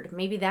desired.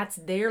 Maybe that's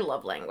their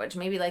love language.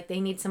 Maybe like they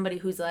need somebody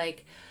who's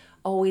like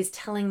always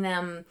telling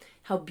them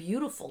how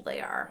beautiful they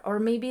are. Or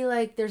maybe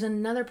like there's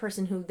another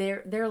person who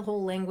their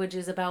whole language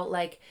is about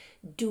like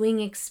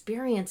doing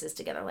experiences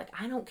together. Like,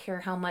 I don't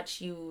care how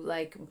much you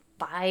like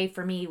buy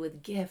for me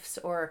with gifts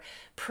or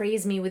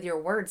praise me with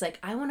your words. Like,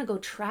 I want to go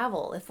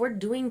travel. If we're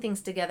doing things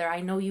together,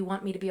 I know you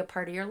want me to be a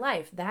part of your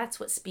life. That's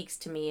what speaks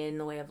to me in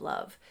the way of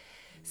love.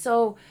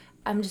 So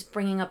I'm just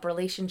bringing up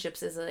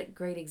relationships as a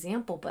great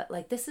example, but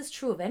like this is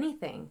true of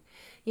anything.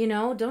 You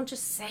know, don't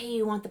just say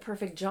you want the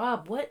perfect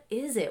job. What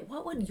is it?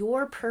 What would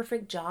your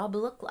perfect job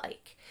look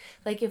like?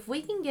 Like, if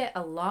we can get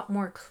a lot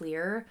more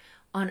clear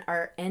on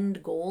our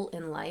end goal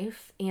in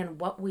life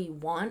and what we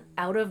want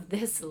out of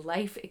this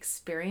life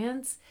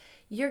experience,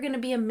 you're going to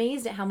be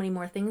amazed at how many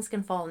more things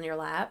can fall in your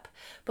lap.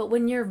 But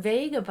when you're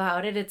vague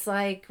about it, it's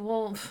like,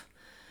 well,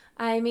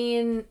 I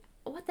mean,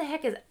 what the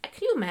heck is, can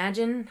you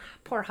imagine,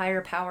 poor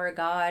higher power,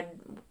 God,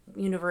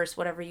 universe,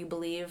 whatever you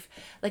believe,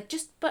 like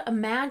but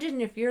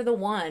imagine if you're the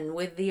one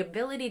with the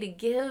ability to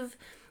give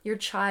your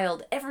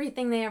child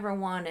everything they ever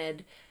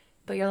wanted,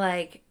 but you're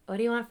like, what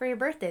do you want for your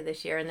birthday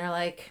this year? And they're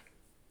like,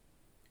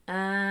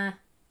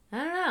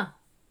 I don't know.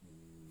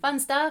 Fun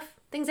stuff,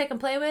 things I can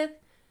play with.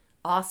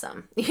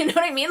 Awesome. You know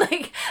what I mean?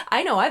 Like,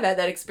 I know I've had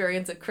that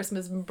experience at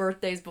Christmas and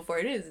birthdays before.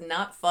 It is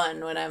not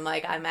fun when I'm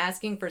like, I'm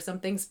asking for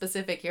something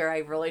specific here. I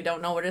really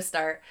don't know where to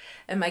start.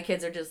 And my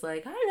kids are just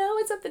like, I don't know,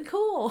 it's something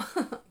cool.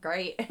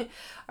 Great.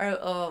 Or,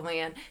 oh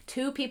man.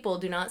 Two people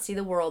do not see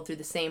the world through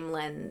the same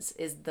lens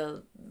is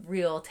the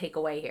real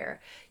takeaway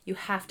here. You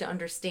have to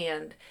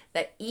understand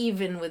that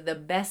even with the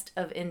best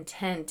of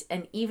intent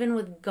and even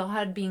with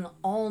God being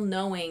all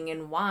knowing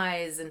and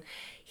wise, and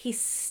He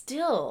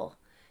still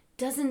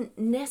doesn't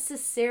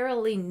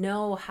necessarily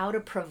know how to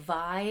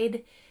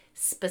provide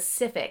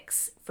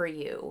specifics for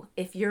you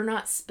if you're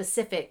not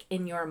specific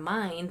in your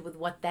mind with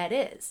what that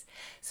is.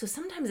 So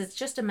sometimes it's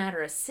just a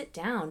matter of sit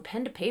down,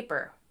 pen to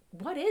paper.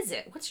 What is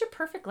it? What's your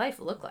perfect life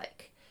look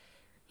like?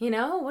 You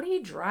know, what are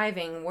you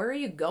driving? Where are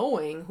you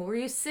going? Who are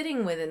you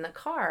sitting with in the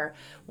car?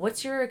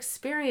 What's your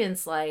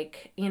experience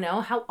like? You know,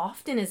 how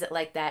often is it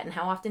like that? And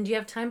how often do you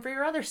have time for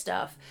your other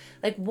stuff?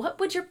 Like, what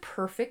would your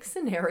perfect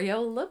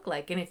scenario look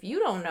like? And if you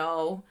don't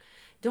know,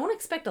 don't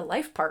expect a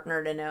life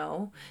partner to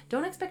know.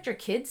 Don't expect your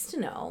kids to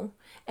know.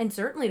 And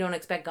certainly don't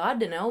expect God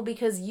to know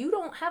because you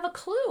don't have a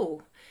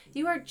clue.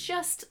 You are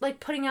just like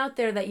putting out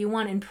there that you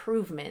want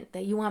improvement,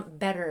 that you want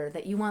better,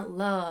 that you want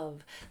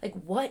love. Like,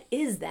 what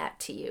is that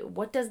to you?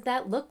 What does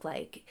that look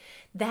like?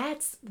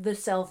 That's the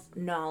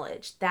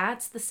self-knowledge.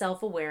 That's the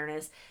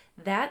self-awareness.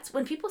 That's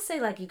when people say,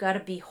 like, you got to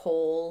be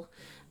whole.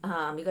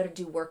 You got to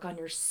do work on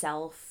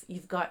yourself.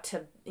 You've got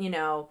to,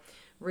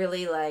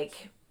 really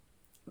like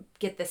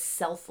get this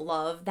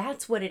self-love.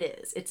 That's what it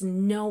is. It's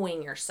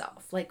knowing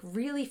yourself. Like,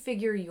 really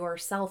figure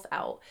yourself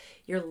out,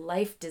 your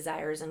life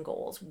desires and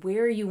goals,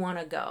 where you want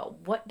to go.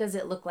 What does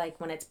it look like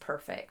when it's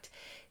perfect?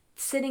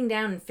 Sitting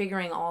down and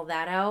figuring all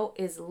that out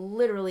is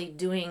literally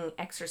doing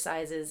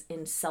exercises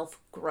in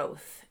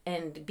self-growth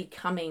and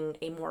becoming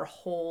a more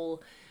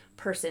whole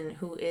person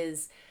who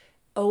is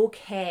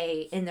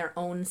okay in their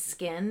own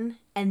skin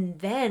and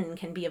then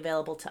can be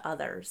available to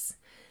others.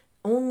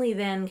 Only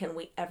then can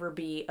we ever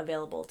be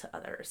available to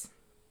others.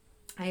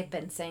 I have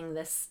been saying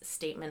this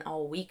statement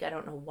all week. I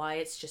don't know why,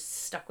 it's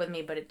just stuck with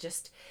me, but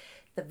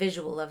the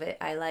visual of it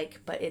I like.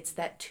 But it's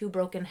that two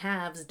broken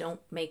halves don't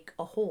make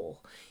a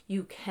whole.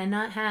 You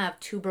cannot have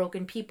two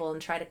broken people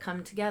and try to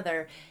come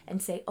together and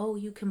say, oh,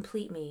 you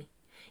complete me.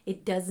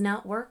 It does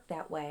not work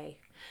that way.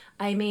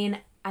 I mean,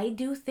 I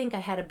do think I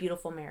had a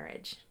beautiful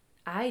marriage.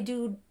 I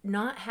do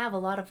not have a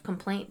lot of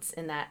complaints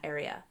in that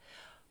area.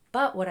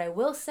 But what I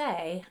will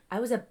say, I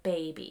was a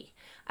baby.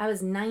 I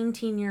was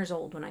 19 years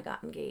old when I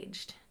got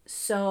engaged.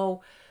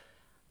 So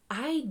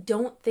I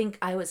don't think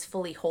I was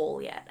fully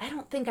whole yet. I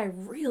don't think I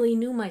really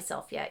knew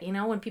myself yet. You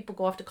know, when people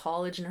go off to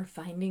college and are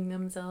finding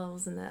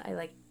themselves, and I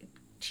like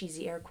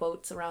cheesy air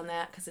quotes around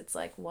that because it's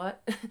like,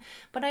 what?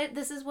 But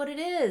this is what it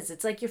is.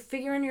 It's like you're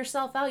figuring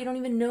yourself out. You don't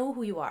even know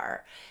who you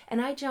are. And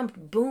I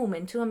jumped, boom,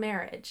 into a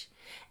marriage.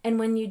 And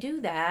when you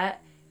do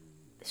that,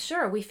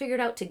 sure, we figured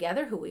out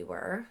together who we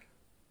were.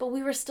 But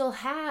we were still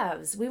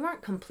halves. We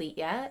weren't complete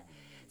yet.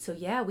 So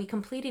yeah, we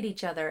completed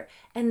each other.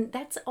 And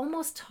that's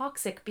almost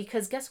toxic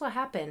because guess what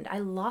happened? I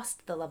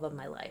lost the love of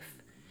my life.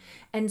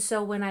 And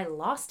so when I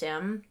lost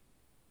him,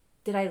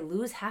 did I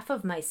lose half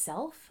of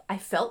myself? I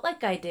felt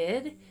like I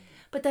did.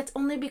 But that's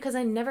only because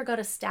I never got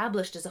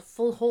established as a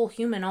full, whole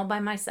human all by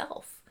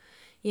myself.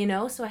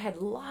 So I had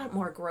a lot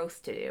more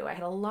growth to do. I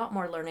had a lot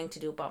more learning to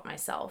do about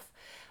myself.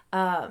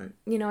 I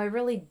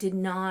really did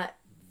not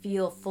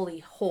feel fully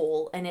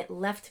whole, and it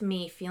left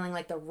me feeling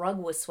like the rug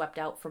was swept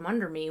out from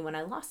under me when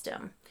I lost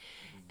him.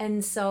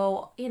 And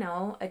so,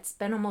 it's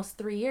been almost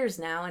 3 years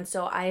now, and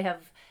so I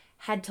have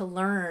had to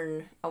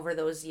learn over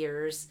those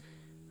years,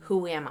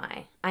 who am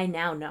I? I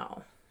now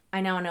know.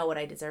 I now know what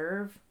I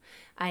deserve.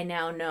 I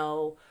now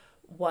know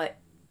what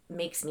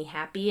makes me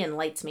happy and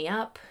lights me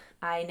up.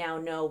 I now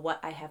know what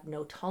I have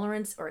no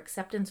tolerance or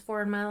acceptance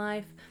for in my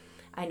life.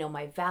 I know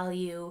my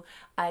value.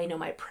 I know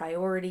my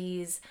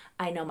priorities.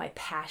 I know my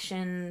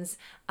passions.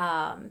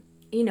 We're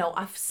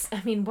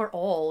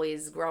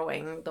always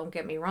growing. Don't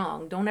get me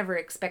wrong. Don't ever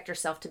expect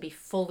yourself to be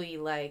fully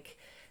like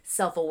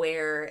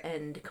self-aware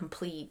and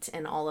complete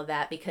and all of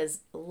that,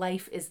 because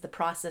life is the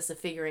process of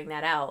figuring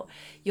that out.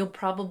 You'll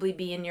probably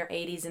be in your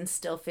 80s and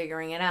still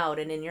figuring it out,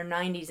 and in your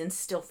 90s and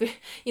still,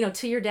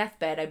 to your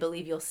deathbed, I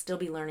believe you'll still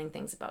be learning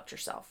things about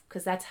yourself,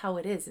 because that's how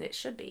it is and it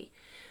should be.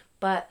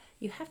 But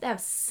you have to have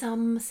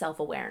some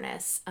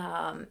self-awareness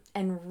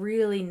and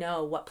really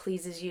know what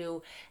pleases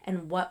you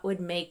and what would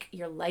make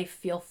your life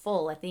feel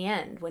full at the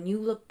end. When you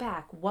look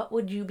back, what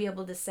would you be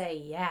able to say,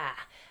 yeah,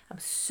 I'm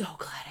so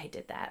glad I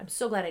did that. I'm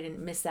so glad I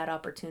didn't miss that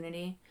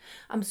opportunity.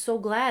 I'm so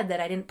glad that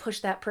I didn't push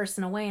that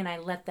person away and I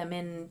let them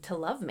in to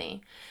love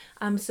me.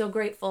 I'm so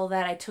grateful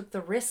that I took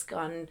the risk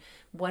on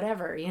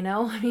whatever,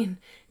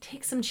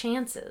 take some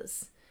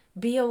chances.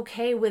 Be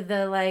okay with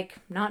the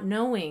not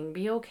knowing.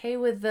 Be okay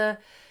with the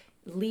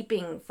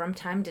leaping from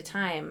time to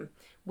time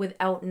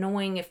without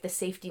knowing if the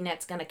safety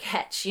net's going to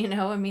catch,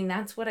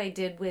 that's what I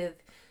did with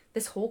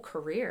this whole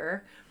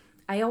career.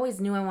 I always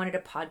knew I wanted a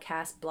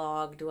podcast,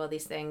 blog, do all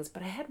these things,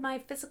 but I had my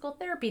physical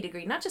therapy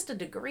degree, not just a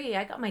degree.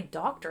 I got my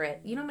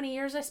doctorate. You know how many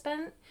years I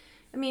spent?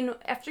 I mean,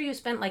 after you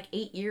spent like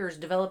 8 years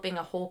developing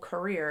a whole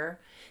career,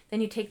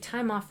 then you take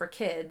time off for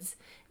kids.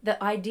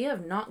 The idea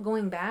of not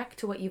going back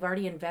to what you've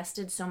already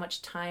invested so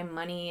much time,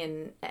 money,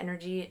 and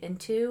energy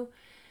into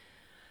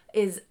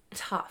is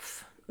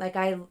tough. Like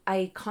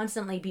I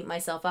constantly beat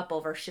myself up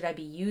over, should I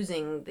be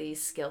using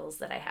these skills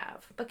that I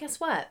have? But guess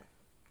what?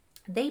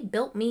 They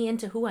built me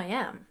into who I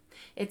am.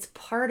 It's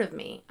part of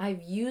me.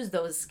 I've used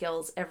those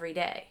skills every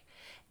day.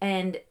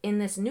 And in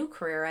this new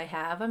career I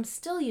have, I'm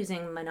still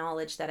using my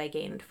knowledge that I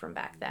gained from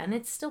back then.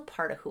 It's still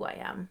part of who I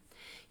am.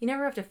 You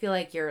never have to feel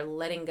like you're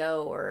letting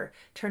go or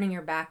turning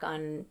your back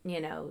on,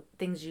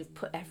 things you've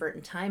put effort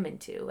and time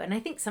into. And I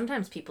think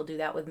sometimes people do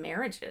that with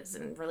marriages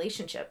and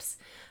relationships.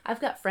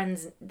 I've got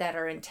friends that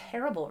are in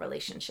terrible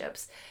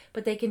relationships,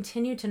 but they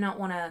continue to not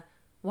want to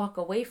walk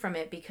away from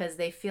it because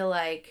they feel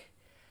like,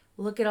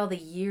 look at all the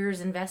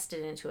years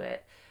invested into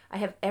it. I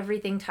have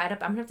everything tied up.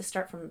 I'm going to have to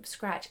start from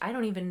scratch. I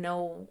don't even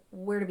know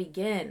where to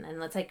begin.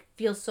 And it's like,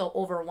 feels so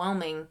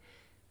overwhelming.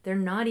 They're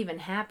not even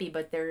happy,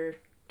 but they're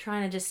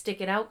trying to just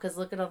stick it out because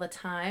look at all the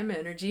time,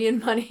 energy,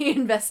 and money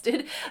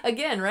invested.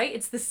 Again, right?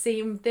 It's the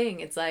same thing.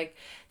 It's like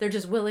they're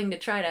just willing to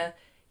try to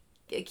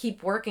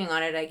keep working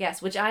on it, I guess,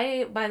 which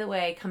I, by the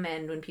way,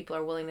 commend when people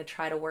are willing to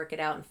try to work it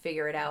out and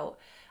figure it out.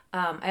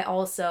 I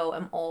also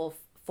am all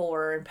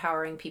for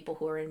empowering people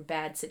who are in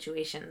bad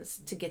situations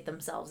to get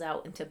themselves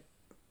out into,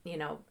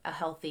 a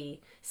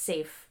healthy,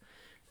 safe,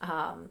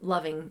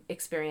 loving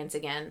experience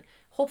again.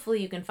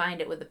 Hopefully you can find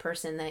it with the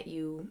person that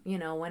you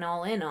went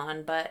all in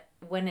on. But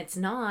when it's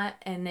not,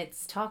 and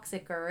it's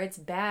toxic or it's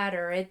bad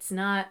or it's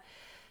not,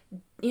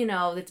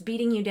 it's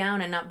beating you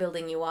down and not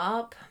building you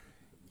up,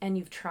 and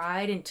you've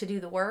tried to do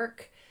the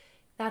work,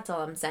 that's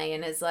all I'm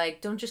saying is like,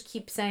 don't just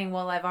keep saying,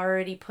 well, I've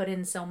already put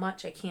in so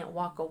much, I can't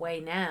walk away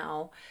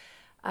now.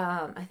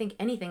 I think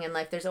anything in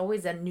life, there's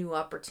always a new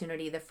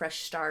opportunity, the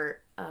fresh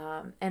start.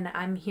 And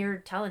I'm here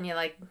telling you,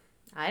 like,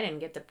 I didn't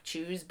get to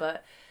choose,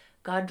 but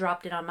God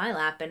dropped it on my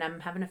lap and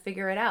I'm having to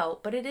figure it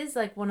out. But it is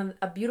like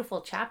a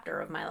beautiful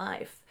chapter of my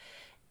life.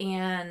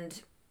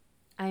 And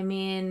I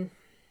mean,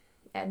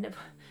 and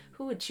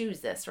who would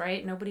choose this,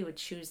 right? Nobody would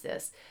choose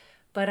this.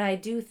 But I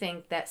do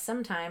think that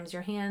sometimes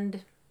your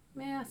hand,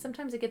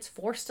 sometimes it gets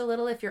forced a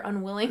little if you're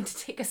unwilling to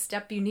take a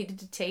step you needed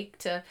to take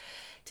to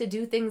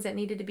do things that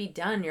needed to be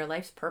done, your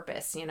life's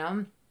purpose,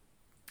 And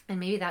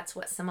maybe that's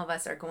what some of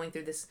us are going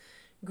through this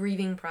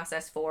grieving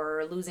process for,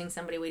 or losing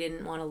somebody we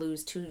didn't want to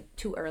lose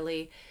too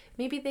early.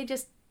 Maybe they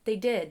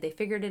did. They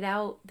figured it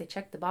out. They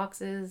checked the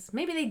boxes.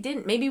 Maybe they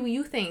didn't. Maybe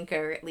you think,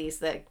 or at least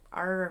that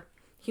our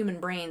human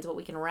brains, what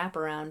we can wrap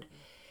around,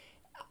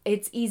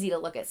 it's easy to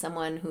look at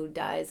someone who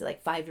dies,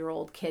 like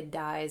 5-year-old kid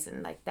dies,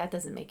 and like, that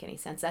doesn't make any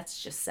sense.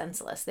 That's just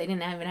senseless. They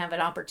didn't even have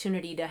an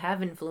opportunity to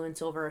have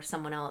influence over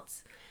someone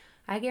else.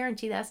 I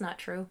guarantee that's not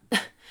true.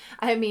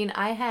 I mean,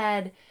 I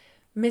had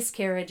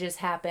miscarriages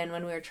happen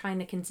when we were trying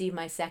to conceive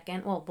my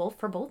second, well,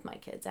 for both my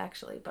kids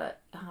actually,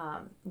 but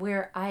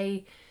where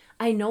I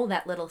know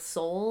that little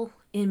soul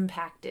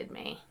impacted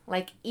me.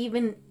 Like,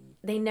 even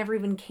they never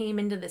even came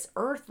into this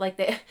earth. Like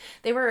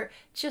they were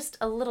just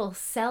a little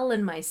cell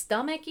in my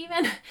stomach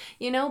even,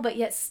 but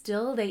yet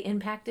still they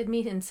impacted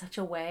me in such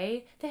a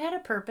way. They had a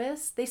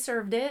purpose. They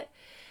served it.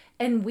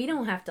 And we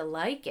don't have to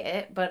like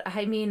it, but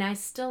I mean, I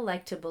still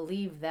like to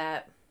believe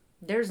that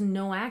there's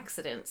no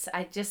accidents.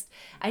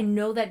 I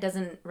know that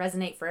doesn't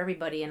resonate for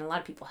everybody, and a lot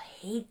of people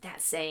hate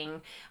that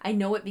saying. I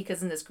know it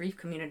because in this grief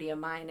community of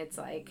mine, it's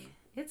like,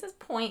 it's a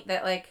point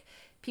that like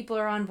people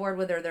are on board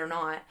with or they're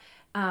not.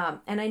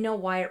 And I know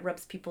why it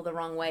rubs people the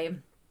wrong way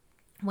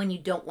when you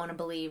don't want to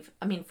believe.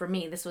 I mean, for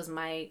me, this was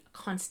my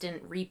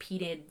constant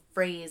repeated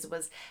phrase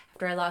was,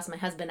 after I lost my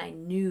husband, I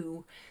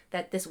knew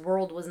that this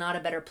world was not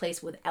a better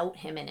place without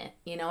him in it.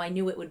 I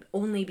knew it would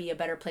only be a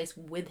better place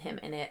with him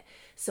in it.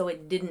 So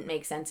it didn't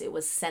make sense. It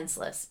was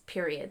senseless,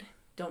 period.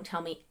 Don't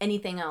tell me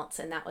anything else.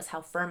 And that was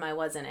how firm I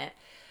was in it.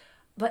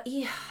 But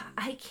yeah,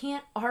 I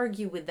can't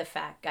argue with the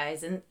fact,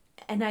 guys.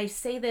 And I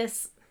say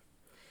this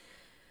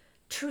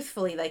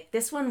truthfully, like,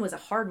 this one was a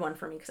hard one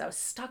for me because I was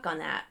stuck on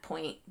that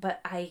point,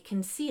 but I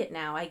can see it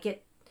now. I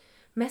get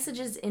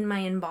messages in my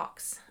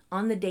inbox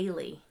on the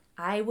daily.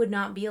 I would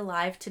not be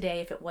alive today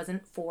if it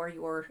wasn't for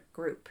your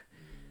group.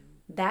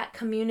 That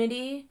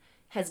community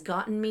has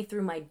gotten me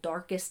through my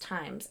darkest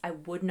times. I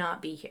would not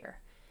be here.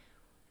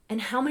 And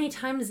how many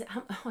times,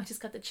 I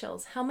just got the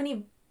chills. How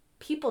many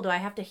people do I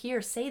have to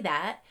hear say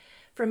that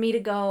for me to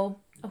go,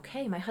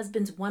 okay, my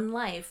husband's one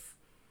life,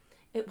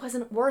 it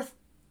wasn't worth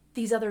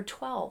these other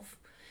 12.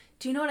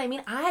 Do you know what I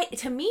mean?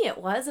 To me it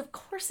was, of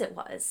course it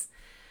was.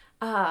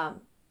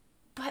 But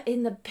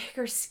in the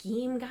bigger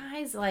scheme,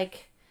 guys,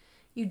 like,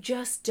 you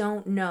just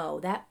don't know.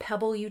 That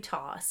pebble you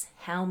toss,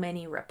 how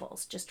many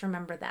ripples? Just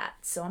remember that.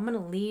 So I'm going to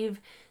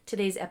leave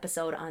today's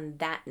episode on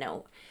that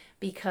note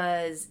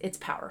because it's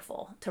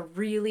powerful to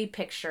really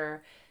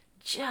picture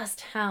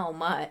just how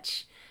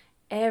much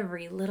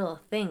every little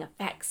thing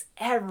affects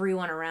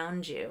everyone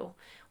around you.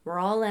 We're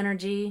all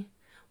energy.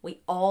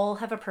 We all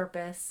have a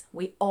purpose.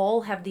 We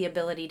all have the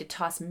ability to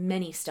toss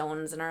many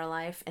stones in our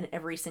life, and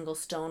every single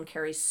stone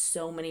carries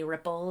so many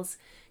ripples.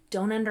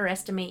 Don't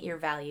underestimate your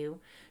value.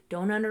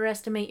 Don't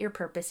underestimate your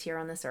purpose here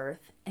on this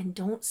earth, and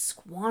don't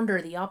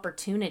squander the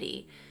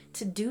opportunity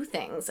to do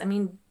things. I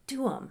mean,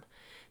 do them.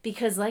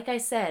 Because like I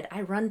said,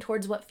 I run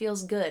towards what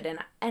feels good,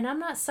 and I'm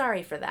not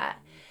sorry for that.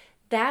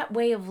 That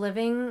way of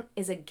living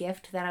is a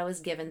gift that I was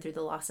given through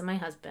the loss of my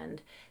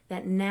husband,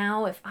 that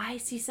now if I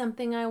see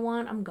something I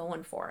want, I'm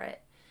going for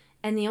it.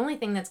 And the only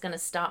thing that's going to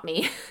stop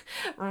me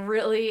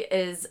really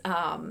is,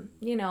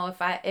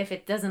 if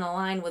it doesn't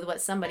align with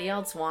what somebody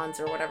else wants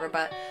or whatever.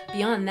 But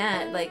beyond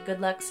that, like, good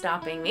luck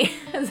stopping me,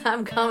 because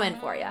I'm coming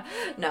for you.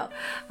 No.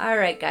 All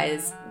right,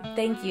 guys.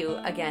 Thank you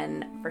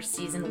again for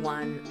season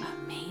 1.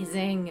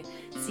 Amazing.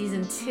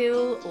 Season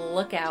 2,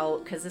 look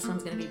out, because this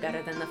one's going to be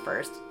better than the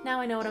first. Now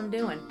I know what I'm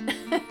doing.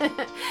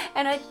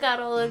 And I've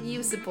got all of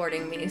you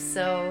supporting me,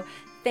 so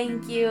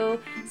thank you.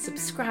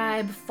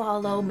 Subscribe,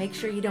 follow, make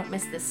sure you don't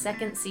miss the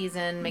second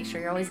season. Make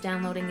sure you're always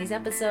downloading these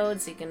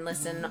episodes so you can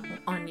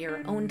listen on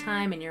your own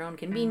time and your own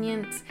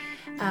convenience.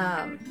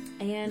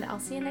 And I'll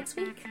see you next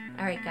week.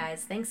 All right,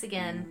 guys, thanks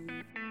again.